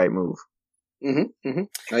is the right move. I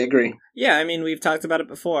agree. Yeah, I mean, we've talked about it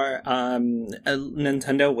before.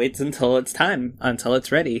 Nintendo waits until it's time, until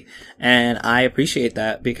it's ready. And I appreciate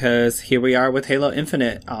that because here we are with Halo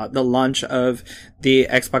Infinite. The launch of the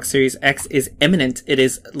Xbox Series X is imminent. It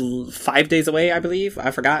is 5 days away, I believe.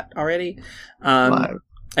 I forgot already.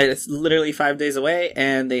 It's literally 5 days away,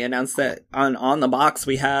 and they announced that on the box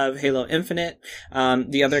we have Halo Infinite.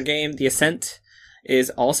 The other game, The Ascent,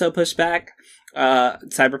 is also pushed back.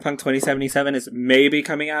 Cyberpunk 2077 is maybe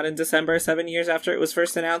coming out in December, 7 years after it was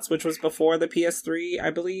first announced, which was before the PS3, I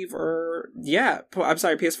believe, I'm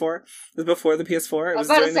sorry, PS4. It was before the PS4. It was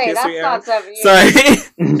during the PS3 era. Not 7 years. Sorry.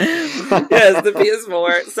 Yes, the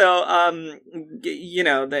PS4. So,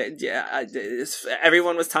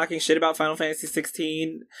 everyone was talking shit about Final Fantasy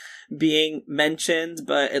 16 being mentioned,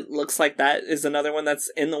 but it looks like that is another one that's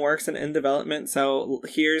in the works and in development. So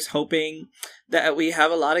here's hoping that we have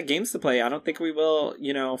a lot of games to play. I don't think we will,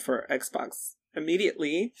 for Xbox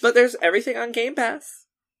immediately, but there's everything on Game Pass,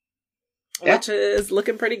 which is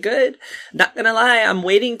looking pretty good. Not gonna lie, I'm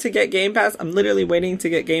waiting to get Game Pass. I'm literally waiting to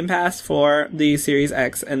get Game Pass for the Series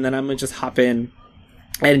X, and then I'm gonna just hop in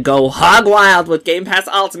and go hog wild with Game Pass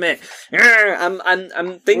Ultimate.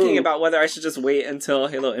 I'm thinking about whether I should just wait until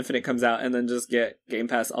Halo Infinite comes out and then just get Game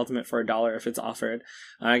Pass Ultimate for $1 if it's offered.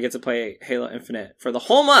 I get to play Halo Infinite for the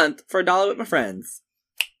whole month for $1 with my friends.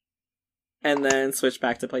 And then switch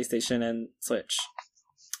back to PlayStation and Switch.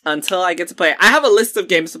 Until I get to play. I have a list of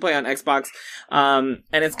games to play on Xbox, and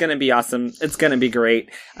it's gonna be awesome. It's gonna be great.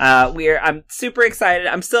 I'm super excited.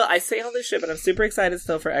 I say all this shit, but I'm super excited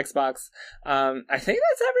still for Xbox. I think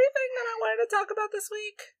that's everything that I wanted to talk about this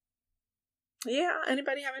week. Yeah,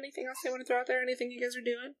 anybody have anything else they want to throw out there? Anything you guys are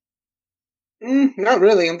doing? Not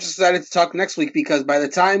really. I'm just excited to talk next week because by the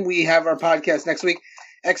time we have our podcast next week,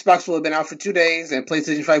 Xbox will have been out for 2 days and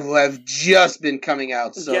PlayStation 5 will have just been coming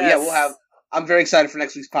out. So yes. I'm very excited for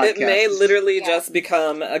next week's podcast. It may literally just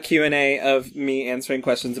become a Q&A of me answering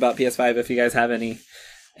questions about PS5 if you guys have any.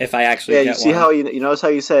 If I actually get one. Yeah, you see how you notice how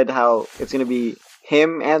you said how it's going to be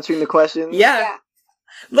him answering the questions? Yeah.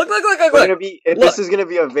 Look. This is going to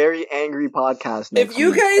be a very angry podcast next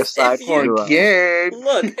week.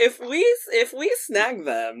 If we snag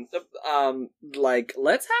them,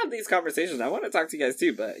 let's have these conversations. I want to talk to you guys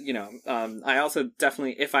too, but I also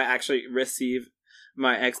definitely, if I actually receive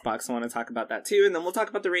my Xbox, I want to talk about that too, and then we'll talk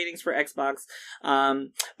about the ratings for Xbox.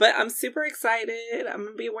 But I'm super excited. I'm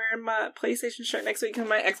gonna be wearing my PlayStation shirt next week and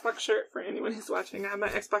my Xbox shirt for anyone who's watching. I have my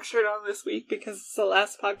Xbox shirt on this week because it's the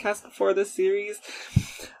last podcast before this series.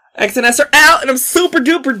 X and S are out, and I'm super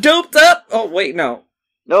duper doped up. Oh wait, no.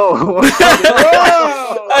 It's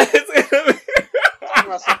gonna be.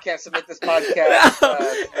 I can't submit this podcast.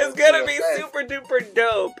 It's gonna be super duper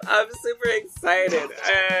dope. I'm super excited.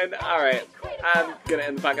 And alright, I'm gonna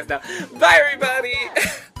end the podcast now. Bye everybody.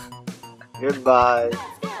 Goodbye.